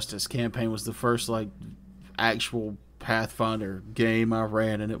Swamp Justice campaign. Was the first like actual Pathfinder game I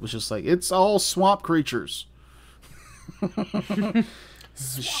ran, and it was just like it's all swamp creatures.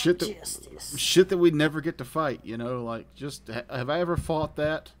 shit that we'd never get to fight. You know, like just have I ever fought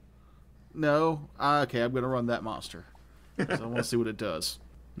that? No. Okay, I'm gonna run that monster. 'Cause I want to see what it does.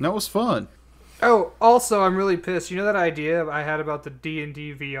 And that was fun. Oh, also, I'm really pissed. You know that idea I had about the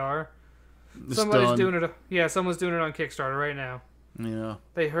D&D VR? Somebody's done. doing it. Yeah, someone's doing it on Kickstarter right now. Yeah.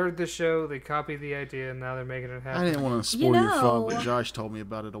 They heard the show, they copied the idea, and now they're making it happen. I didn't want to spoil your fun, but Josh told me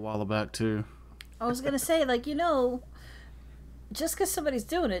about it a while back too. I was gonna say, like, just because somebody's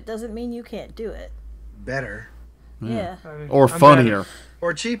doing it doesn't mean you can't do it. Better. Yeah. I mean, Or I'm funnier.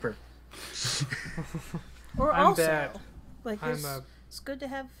 Or cheaper. Or I'm also, bad. like, I'm it's good to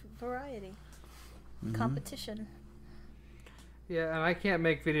have variety, competition. Yeah, and I can't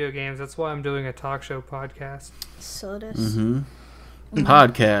make video games. That's why I'm doing a talk show podcast. So this.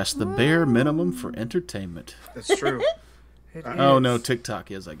 Podcast, the bare minimum for entertainment. That's true. It Oh is. no,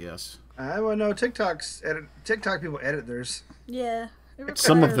 TikTok is, I guess. I well, no, TikTok people edit theirs. Yeah. it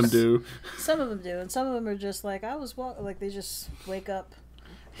Some of them requires- do. Some of them do, and some of them are just like like they just wake up.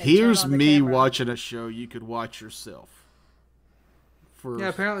 and Here's turn on the me camera. watching a show you could watch yourself. Yeah,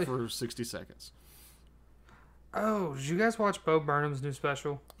 apparently. For 60 seconds. Oh, did you guys watch Bo Burnham's new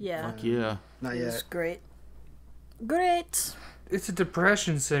special? Yeah, Fuck yeah. Not it was yet. great. Great. It's a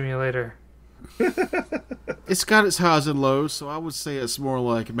depression simulator. It's got its highs and lows, so I would say it's more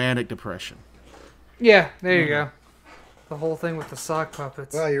like manic depression. Yeah, there you go. The whole thing with the sock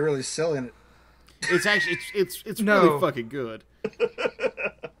puppets. Wow, you're really selling it. It's actually it's No. really fucking good. I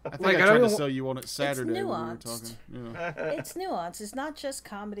think Like, I I tried don't to know- sell you on it Saturday when we were nuanced. talking. Yeah. It's nuance. It's not just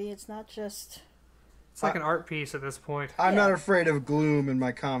comedy. It's not just. It's like an art piece at this point. I'm Yeah. not afraid of gloom in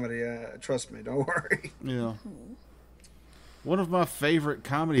my comedy. Trust me, don't worry. Yeah. One of my favorite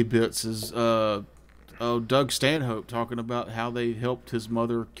comedy bits is Doug Stanhope talking about how they helped his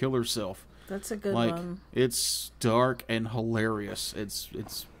mother kill herself. That's a good Like one. it's dark and hilarious. It's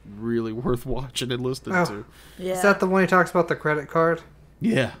really worth watching and listening Oh. to. Yeah. Is that the one he talks about the credit card?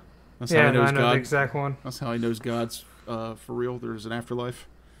 Yeah. That's how Yeah, he no, knows I know God. the exact one. That's how he knows God's for real. There's an afterlife.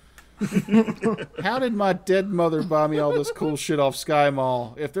 How did my dead mother buy me all this cool shit off Sky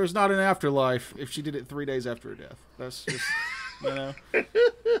Mall? If there's not an afterlife, if she did it 3 days after her death, that's just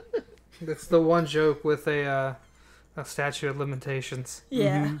It's the one joke with a statute of limitations.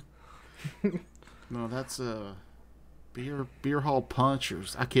 Yeah. No, that's beer hall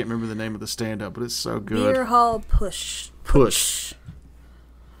punchers. I can't remember the name of the stand up, but it's so good. Beer hall push. Push.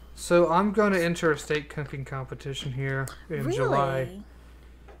 So I'm going to enter a state cooking competition here in Really? July.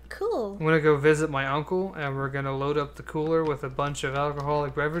 Cool. I'm going to go visit my uncle, and we're going to load up the cooler with a bunch of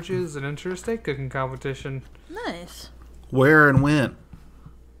alcoholic beverages and enter a steak cooking competition. Nice. Where and when?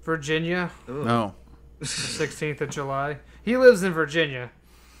 Virginia, No. the 16th of July. He lives in Virginia,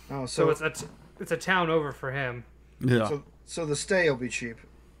 Oh, so so it's a town over for him. Yeah. so the stay will be cheap.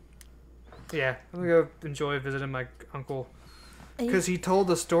 Yeah, I'm going to go enjoy visiting my uncle. And you- Because he told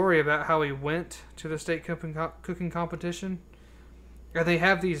the story about how he went to the state cooking competition. And they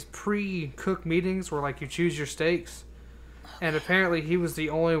have these pre-cook meetings where, like, you choose your steaks. And apparently he was the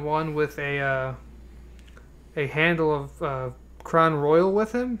only one with a handle of Crown Royal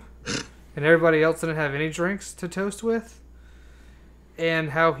with him. And everybody else didn't have any drinks to toast with.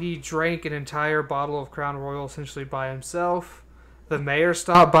 And how he drank an entire bottle of Crown Royal essentially by himself. The mayor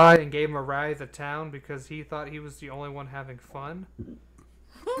stopped by and gave him a ride to town because he thought he was the only one having fun.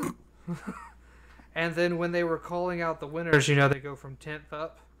 And then when they were calling out the winners, you know, they go from 10th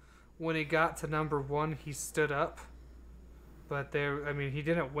up. When he got to number 1, he stood up. But he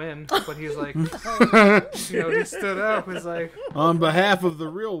didn't win, but he's like, he stood up. He's like, On behalf of the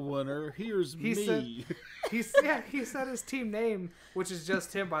real winner, here's He me. he said his team name, which is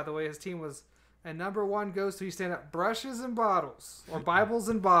just him, by the way. His team was, and number 1 goes to, he stand up, Brushes and Bottles, or Bibles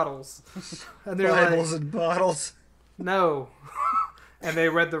and Bottles. And they're Bibles like, and bottles. no. And they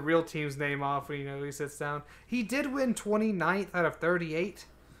read the real team's name off when, he sits down. He did win 29th out of 38.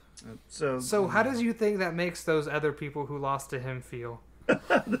 So how does you think that makes those other people who lost to him feel?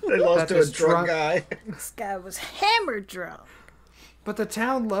 they lost that to a is drunk drunk- guy. This guy was hammered drunk. But the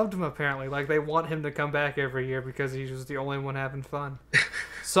town loved him, apparently. Like, they want him to come back every year because he was the only one having fun.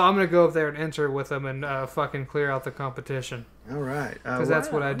 So I'm going to go up there and enter with him and fucking clear out the competition. All right. Because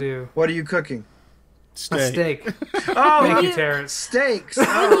that's what I do. What are you cooking? A steak. Oh, Thank you, Terance. steaks. When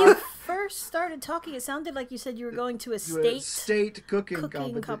Oh, you first started talking, it sounded like you said you were going to a state cooking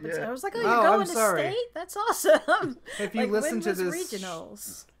cooking competition. Yeah. I was like, oh, you're Oh, going I'm to sorry. state? That's awesome. If you Like, listen when to was this,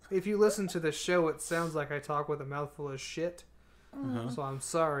 regionals. if you listen to the show, it sounds like I talk with a mouthful of shit. So I'm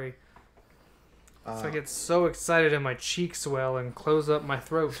sorry. So I get so excited and my cheeks swell and close up my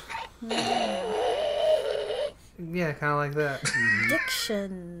throat. Yeah, kind of like that.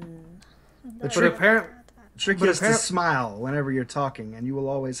 Diction. But apparently, Trick But is to apparent- smile whenever you're talking, and you will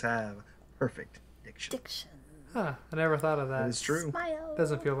always have perfect diction. Diction. I never thought of that. That is true. Smile.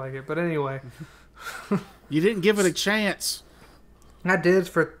 Doesn't feel like it, but anyway, You didn't give it a chance. I did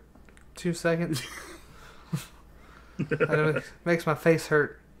for 2 seconds. It makes my face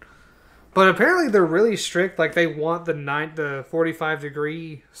hurt. But apparently they're really strict. Like they want the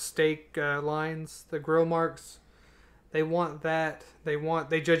 45-degree steak lines, the grill marks. They want that.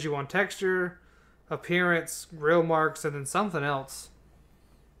 They judge you on texture, appearance, grill marks, and then something else.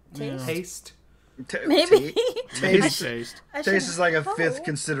 Taste. Taste. Maybe. Maybe Taste, taste. I taste should is like a know. fifth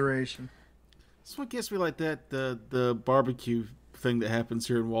consideration. That's what gets me like that. The barbecue thing that happens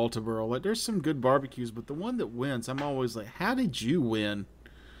here in Walterboro. Like, there's some good barbecues, but the one that wins, I'm always like, how did you win?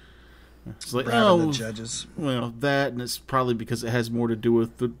 It's like, Bribing the judges. well, that, and it's probably because it has more to do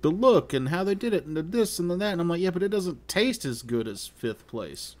with the look and how they did it, and the this and the that. And I'm like, yeah, but it doesn't taste as good as fifth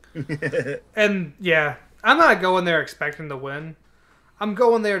place. And yeah, I'm not going there expecting to win. I'm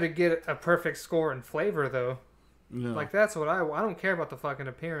going there to get a perfect score and flavor, though. No. Like, that's what I don't care about the fucking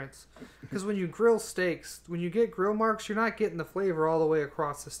appearance. Because when you grill steaks, when you get grill marks, you're not getting the flavor all the way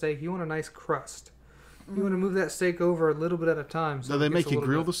across the steak. You want a nice crust. You want to move that steak over a little bit at a time. So they make you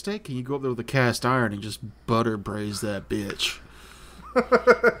grill the steak, and you go up there with a cast iron and just butter braise that bitch.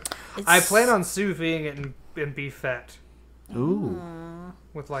 I plan on sous videing it in beef fat. Ooh.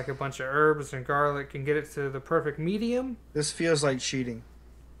 With like a bunch of herbs and garlic and get it to the perfect medium. This feels like cheating.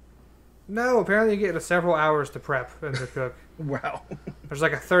 No, apparently you get several hours to prep and to cook. Wow. There's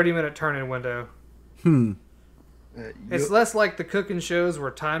like a 30-minute turn-in window. It's You- less like the cooking shows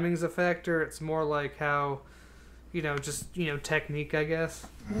where timing's a factor. It's more like how, technique, I guess.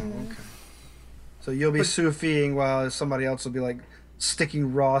 okay. So you'll be sous-videing while somebody else will be like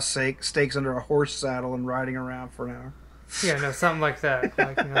sticking raw steaks under a horse saddle and riding around for an hour. Yeah, no, something like that.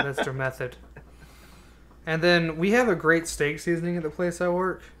 Like, that's their method. And then we have a great steak seasoning at the place I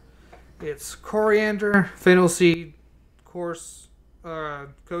work. It's coriander, fennel seed, coarse,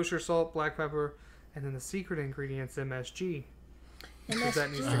 kosher salt, black pepper, and then the secret ingredient's MSG. Because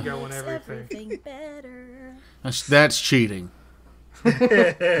that needs to go in everything. Better. That's cheating.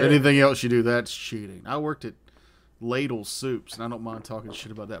 Anything else you do, that's cheating. I worked at Ladle Soups, and I don't mind talking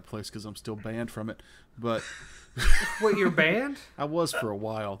shit about that place because I'm still banned from it. But What, you're banned? I was for a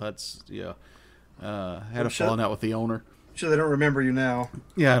while. That's, yeah. Had a shut- falling out with the owner. Sure, they don't remember you now.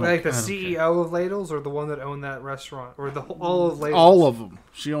 Yeah, Like the I don't CEO of Ladles or the one that owned that restaurant? Or all of Ladles? all of them.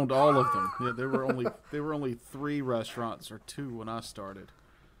 She owned all of them. Yeah, there were only 3 restaurants or 2 when I started.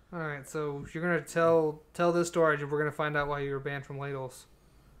 Alright, so you're going to tell this story and we're going to find out why you were banned from Ladles.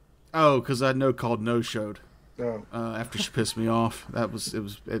 Oh, because I called no-showed Oh. after she pissed me off.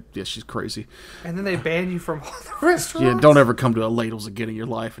 Yeah, she's crazy. And then they banned you from all the restaurants? Yeah, don't ever come to a Ladles again in your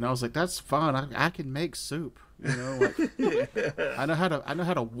life. And I was like, that's fine. I can make soup. You know, like, I know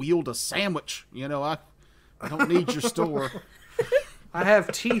how to wield a sandwich. You know, I don't need your store. I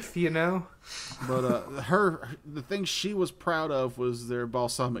have teeth, But the thing she was proud of was their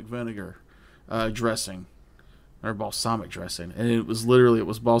balsamic vinegar dressing, or balsamic dressing, and it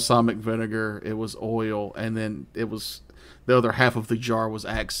was balsamic vinegar, it was oil, and then it was the other half of the jar was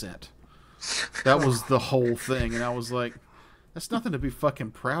accent. That was the whole thing, and I was like, that's nothing to be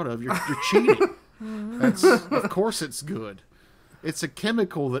fucking proud of. You're cheating. Of course it's good. It's a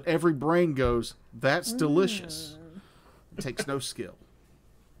chemical that every brain goes, that's delicious. It takes no skill.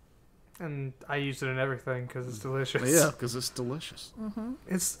 And I use it in everything because it's delicious. Yeah, because it's delicious.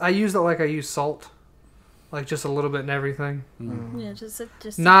 I use it like I use salt. Like just a little bit in everything. Yeah, just a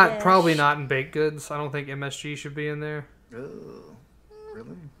Probably dash. not in baked goods. I don't think MSG should be in there. Oh,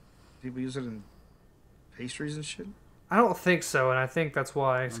 really? People use it in pastries and shit? I don't think so, and I think that's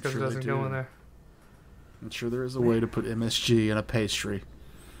why. It's I'm because sure it they doesn't go do. in there. I'm sure there is a way to put MSG in a pastry.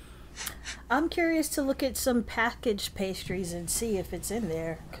 I'm curious to look at some packaged pastries and see if it's in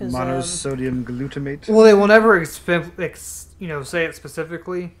there. Cause, Monosodium glutamate? Well, they will never say it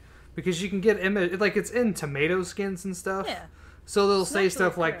specifically because you can get it's in tomato skins and stuff. yeah. So they'll say not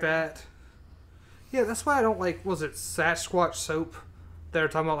stuff really like clear. that. Yeah, that's why I don't like. Was it Sasquatch soap? they're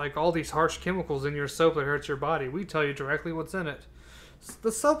talking about like all these harsh chemicals in your soap that hurts your body. We tell you directly what's in it.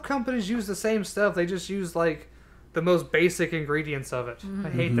 The soap companies use the same stuff. They just use like the most basic ingredients of it. I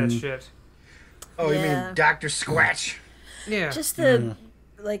hate that shit. Oh, you Yeah. mean Dr. Squatch? Yeah. Just the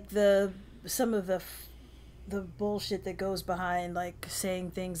like the some of the bullshit that goes behind like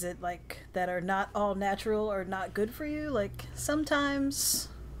saying things that like that are not all natural or not good for you. Like sometimes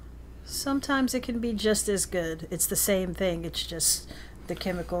it can be just as good. It's the same thing. It's just the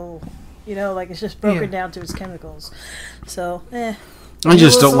chemical, like it's just broken down to its chemicals. So, I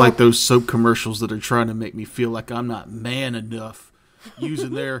just don't like those soap commercials that are trying to make me feel like I'm not man enough.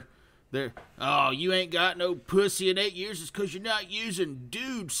 Using their oh, you ain't got no pussy in 8 years. It's because you're not using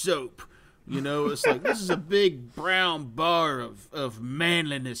dude soap. It's like, this is a big brown bar of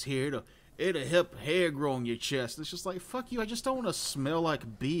manliness here. It'll help hair grow on your chest. It's just like, fuck you. I just don't want to smell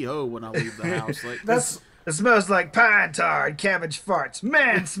like B.O. when I leave the house. Like It smells like pine tar and cabbage farts.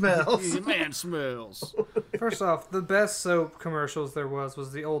 Man smells. Man smells. First off, the best soap commercials there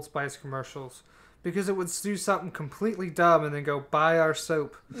was the Old Spice commercials. Because it would do something completely dumb and then go, buy our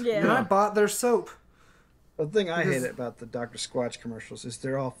soap. yeah. And I bought their soap. The thing I hate about the Dr. Squatch commercials is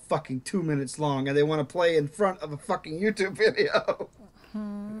they're all fucking 2 minutes long and they want to play in front of a fucking YouTube video.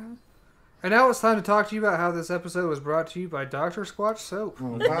 And now it's time to talk to you about how this episode was brought to you by Dr. Squatch Soap.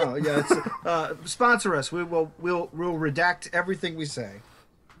 Oh, wow. Yeah, it's, sponsor us. We'll redact everything we say.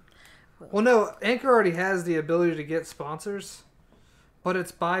 Well, no, Anchor already has the ability to get sponsors, but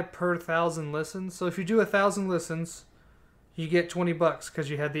it's by per 1,000 listens. So if you do 1,000 listens, you get $20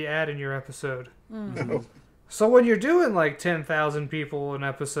 because you had the ad in your episode. No. So when you're doing like 10,000 people an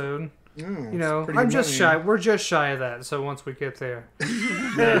episode, I'm just shy. We're just shy of that. So once we get there,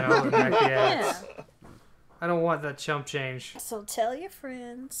 I'll enact the ads. I don't want that chump change. So tell your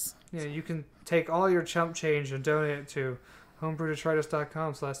friends. Yeah, you can take all your chump change and donate it to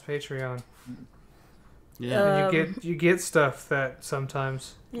homebrewdetritus.com/Patreon. Yeah. And you get stuff that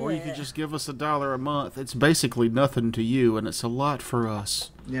sometimes. Or you could just give us $1 a month. It's basically nothing to you, and it's a lot for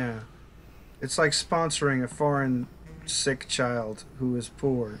us. Yeah. It's like sponsoring a foreign sick child who is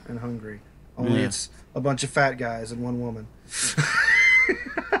poor and hungry. Only it's a bunch of fat guys and one woman.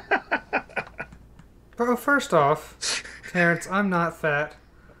 Bro, first off, Terance, I'm not fat.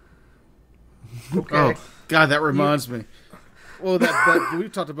 Okay. Oh, God, that reminds me. Well, that we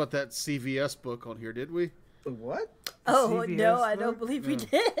talked about that CVS book on here, did we? The what? Oh, CVS no, I book? don't believe we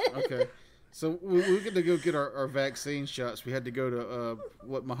did. Okay. So we were going to go get our vaccine shots. We had to go to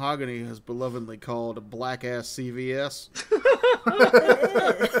what Mahogany has belovedly called a black-ass CVS.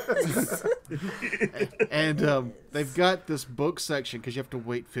 And they've got this book section because you have to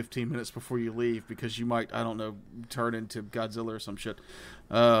wait 15 minutes before you leave because you might, I don't know, turn into Godzilla or some shit.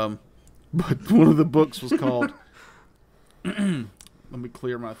 But one of the books was called... Let me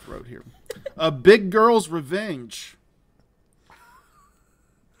clear my throat here. A Big Girl's Revenge.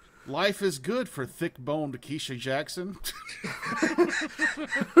 Life is good for thick-boned Keisha Jackson.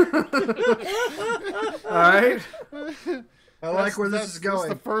 All right. I like where this is going.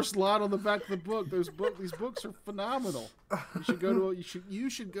 That's the first line on the back of the book. These books are phenomenal. You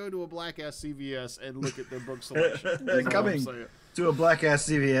should go to a black ass CVS and look at their book selection. That's all I'm Coming saying. to a black ass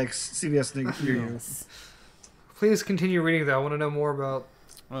CVS near you. Please continue reading, though. I want to know more about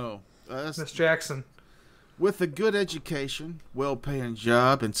Miss Jackson. With a good education, well-paying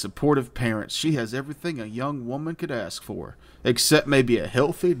job, and supportive parents, she has everything a young woman could ask for, except maybe a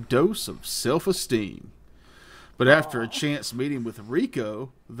healthy dose of self-esteem. But after a chance meeting with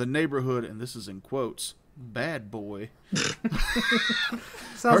Rico, the neighborhood, and this is in quotes, bad boy.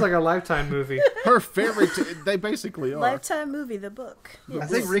 Sounds like a Lifetime movie. Her fairy they basically are. Lifetime movie, the book. I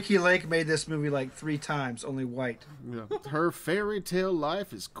think Ricky Lake made this movie like 3 times, only white. Yeah. Her fairy tale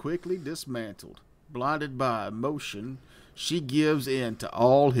life is quickly dismantled. Blinded by emotion, she gives in to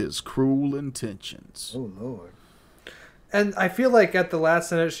all his cruel intentions. Oh, Lord. And I feel like at the last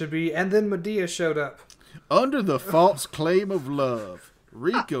sentence should be, and then Medea showed up. Under the false claim of love,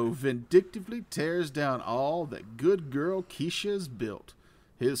 Rico vindictively tears down all that good girl Keisha has built.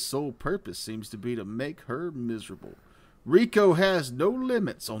 His sole purpose seems to be to make her miserable. Rico has no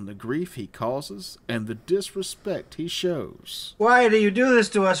limits on the grief he causes and the disrespect he shows. Why do you do this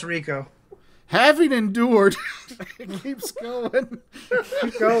to us, Rico? Having endured, it keeps going.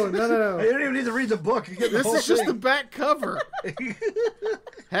 Keep going. No. You don't even need to read the book. You get the This whole is just the thing. back cover.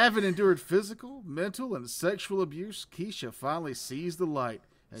 Having endured physical, mental, and sexual abuse, Keisha finally sees the light,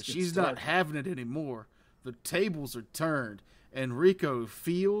 and she's not having it anymore. The tables are turned, and Rico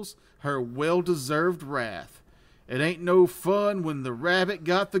feels her well-deserved wrath. It ain't no fun when the rabbit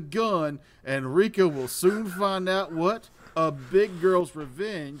got the gun, and Rico will soon find out what a big girl's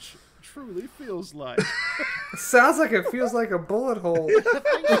revenge truly feels like. Sounds like it feels like a bullet hole. I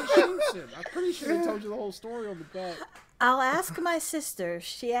think she shoots him. I'm pretty sure they told you the whole story on the back. I'll ask my sister.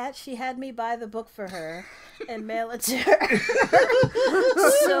 She had me buy the book for her and mail it to her.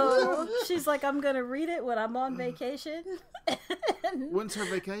 So she's like, I'm gonna read it when I'm on vacation. When's her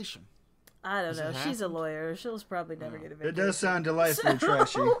vacation? I don't know. She's a lawyer. She'll probably never get a vacation. It does sound delightfully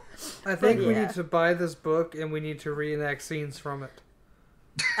trashy. I think we yeah. need to buy this book and we need to reenact scenes from it.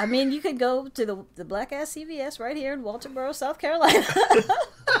 I mean, you could go to the Black Ass CVS right here in Walterboro, South Carolina,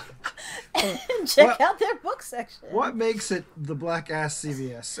 and check out their book section. What makes it the black ass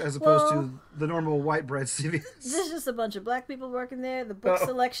CVS as opposed to the normal white bread CVS? There's just a bunch of black people working there. The book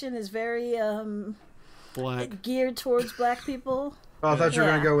selection is very Black. geared towards black people. Oh, I thought you were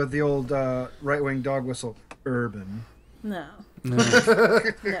Yeah. going to go with the old right-wing dog whistle. Urban. No. No.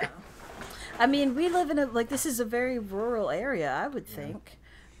 No. I mean, we live in this is a very rural area, I would think.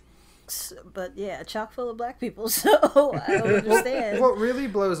 But yeah, chock full of black people, so I don't understand. What really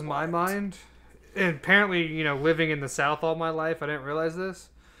blows my mind, and apparently, living in the South all my life, I didn't realize this.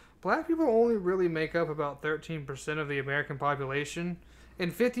 Black people only really make up about 13% of the American population,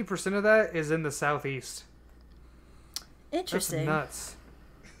 and 50% of that is in the Southeast. Interesting. That's nuts.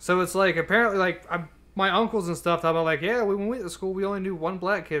 So it's like, apparently, my uncles and stuff talk about, when we went to school, we only knew one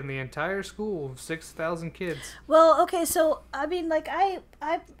black kid in the entire school of 6,000 kids. Well, okay, so I mean,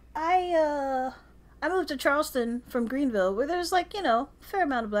 I moved to Charleston from Greenville, where there's a fair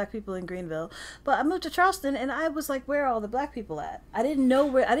amount of black people in Greenville. But I moved to Charleston, and I was like, where are all the black people at? I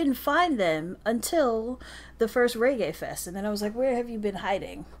didn't find them until the first Reggae Fest, and then I was like, where have you been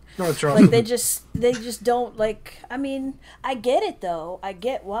hiding? North Charleston. They just don't I mean, I get it though, I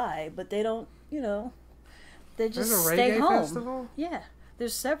get why, but they don't, they just There's a stay reggae home. festival? Yeah,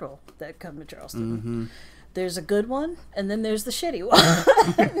 there's several that come to Charleston. Mm-hmm. There's a good one, and then there's the shitty one.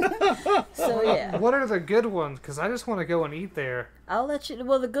 So yeah, What are the good ones? Because I just want to go and eat there. I'll let you.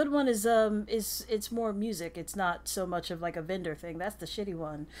 Well, the good one is it's more music. It's not so much of a vendor thing. That's the shitty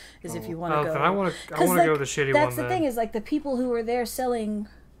one. Is if you want to go. Then I want to go to the shitty one. That's the thing is the people who are there selling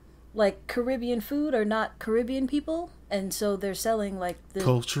Caribbean food are not Caribbean people, and so they're selling the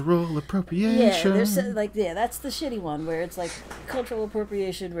Cultural appropriation. they're that's the shitty one where it's cultural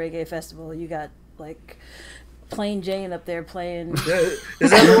appropriation reggae festival. You got Plain Jane up there playing. Is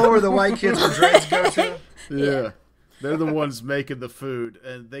that the one where the white kids with dreads go to? Yeah. They're the ones making the food,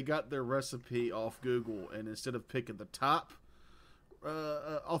 and they got their recipe off Google, and instead of picking the top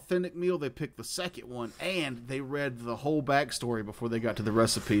authentic meal, they picked the second one, and they read the whole backstory before they got to the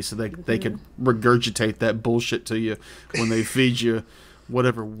recipe, so they could regurgitate that bullshit to you when they feed you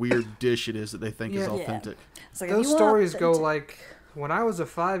whatever weird dish it is that they think is authentic. It's like, Those if you stories want go when I was a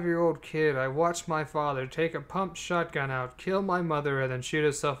 5-year-old kid, I watched my father take a pump shotgun out, kill my mother, and then shoot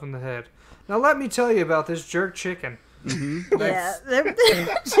himself in the head. Now let me tell you about this jerk chicken. Yeah, they're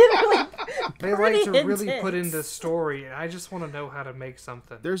generally They like pretty to really intense. put in this story, and I just want to know how to make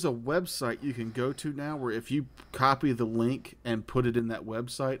something. There's a website you can go to now where if you copy the link and put it in that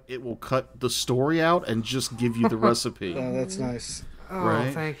website, it will cut the story out and just give you the recipe. Oh, that's nice. Oh,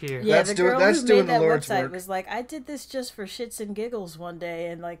 Right. thank you. Yeah, That's the doing- girl that's who doing made the that Lord's website work. was like, I did this just for shits and giggles one day,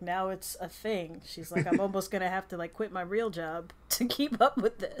 and now it's a thing. She's like, I'm almost gonna have to quit my real job to keep up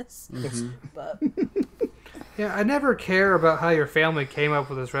with this. But Yeah, I never care about how your family came up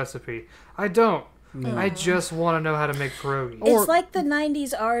with this recipe. I don't. I just want to know how to make pierogi. it's like the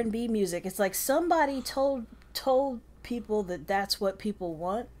 '90s R&B music. It's like somebody told people that that's what people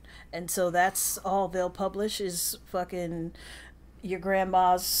want, and so that's all they'll publish is fucking your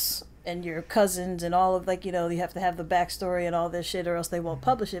grandma's and your cousins and all of you have to have the backstory and all this shit or else they won't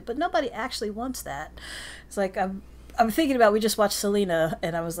publish it. But nobody actually wants that. It's like I'm thinking about, we just watched Selena,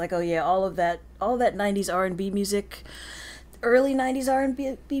 and I was like, oh yeah, all that '90s R&B music, early '90s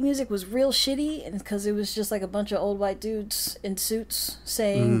R&B music was real shitty, and because it was just a bunch of old white dudes in suits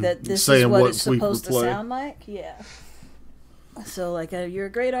saying that this is what it's supposed to sound like. Yeah. So you're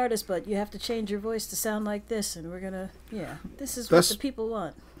a great artist, but you have to change your voice to sound like this, and we're gonna this is what the people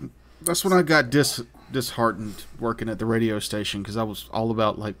want. That's when I got disheartened working at the radio station, because I was all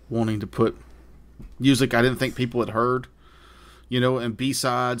about wanting to put music I didn't think people had heard, and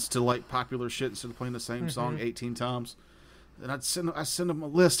B-sides to popular shit instead of playing the same song 18 times. And I'd send them a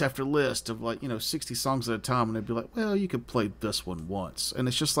list after list of 60 songs at a time, and they'd be like, well, you could play this one once. And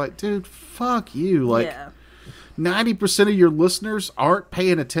it's just dude, fuck you. Yeah. 90% of your listeners aren't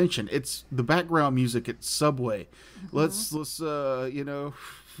paying attention. It's the background music at Subway. Let's cater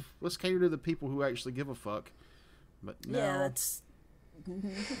to the people who actually give a fuck. But no. Yeah,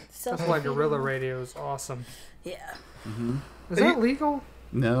 That's why guerrilla radio is awesome. Yeah. Is that legal?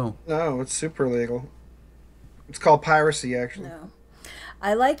 No. No, it's super legal. It's called piracy, actually. No.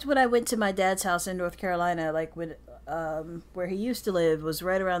 I liked when I went to my dad's house in North Carolina, like when where he used to live was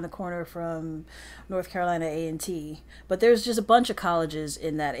right around the corner from North Carolina A&T. But there's just a bunch of colleges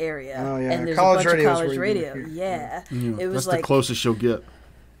in that area. Oh, yeah. And there's College a bunch radio of is college where you radio. hear- Yeah. Yeah, It was that's like the closest you'll get to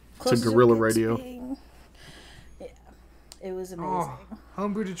closest guerrilla it gets radio. being- Yeah. It was amazing. Oh,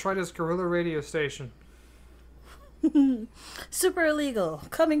 Homebrew Detritus guerrilla radio station. Super illegal.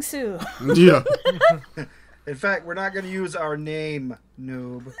 Coming soon. Yeah. In fact, we're not going to use our name,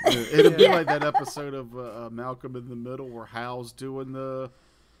 noob. It'll be like that episode of Malcolm in the Middle where Hal's doing the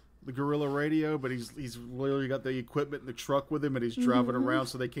guerrilla radio, but he's literally got the equipment in the truck with him, and he's driving around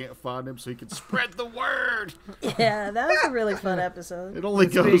so they can't find him, so he can spread the word. Yeah, that was a really fun episode. It only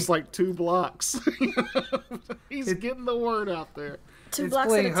It's goes being- like 2 blocks. He's getting the word out there. 2 It's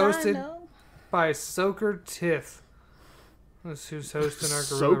blocks at a being time, hosted- no? By Soker Tiff. That's who's hosting our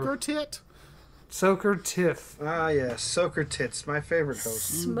guerrilla. Soaker tit? Soker Tiff. Ah, yeah. Soaker Tits, my favorite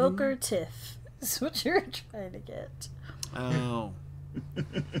host. Smoker Tiff. That's what you're trying to get. Oh.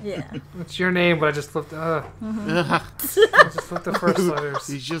 Yeah. It's your name, but I just flipped. I just flipped the first letters.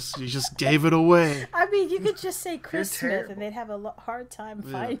 You just gave it away. I mean, you could just say Chris You're Smith terrible. and they'd have a hard time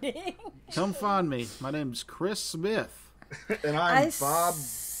finding. Come find me. My name's Chris Smith. And I I'm Bob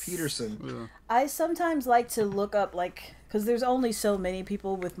s- Peterson. I sometimes like to look up, like, because there's only so many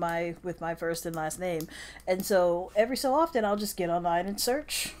people with my first and last name, and so every so often I'll just get online and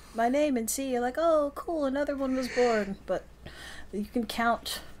search my name and see, like, oh, cool, another one was born. But you can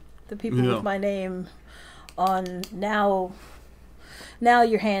count the people Yeah. with my name on now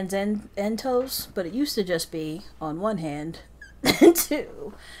your hands and toes, but it used to just be on one hand and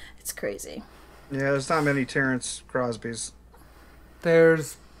two. It's crazy. Yeah, there's not many Terance Crosbys.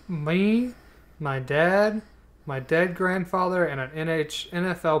 There's me, my dad, my dead grandfather, and an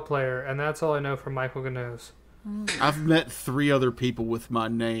NFL player, and that's all I know from Michael Ganoes. I've met 3 other people with my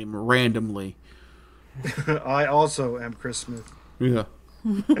name randomly. I also am Chris Smith. Yeah.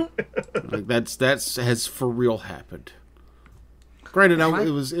 Like that's has for real happened. Granted, I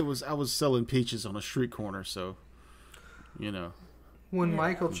was selling peaches on a street corner, so you know. When Yeah.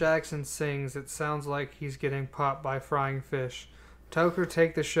 Michael Jackson sings, it sounds like he's getting popped by frying fish. Toker,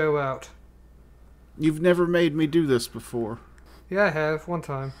 take the show out. You've never made me do this before. Yeah, I have, one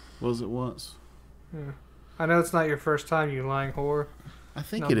time. Was it once? I know it's not your first time, you lying whore. I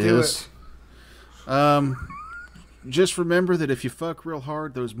think Now it do is. Just remember that if you fuck real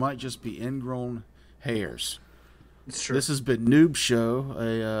hard, those might just be ingrown hairs. It's true. This has been Noob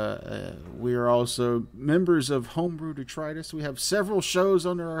Show. We are also members of Homebrew Detritus. We have several shows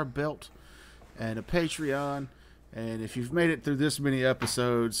under our belt and a Patreon. And if you've made it through this many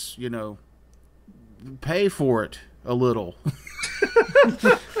episodes, you know, pay for it a little.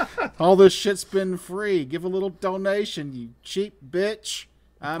 All this shit's been free. Give a little donation, you cheap bitch.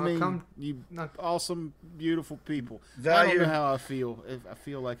 I mean, come- you no. awesome, beautiful people. I Value. don't know how I feel. If I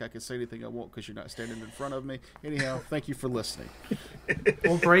feel like I can say anything I want because you're not standing in front of me. Anyhow, thank you for listening.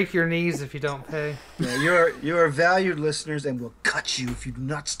 We'll break your knees if you don't pay. Yeah, you are valued listeners, and we'll cut you if you do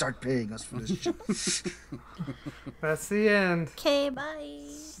not start paying us for this shit. That's the end. Okay, bye.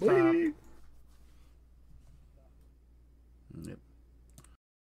 Stop.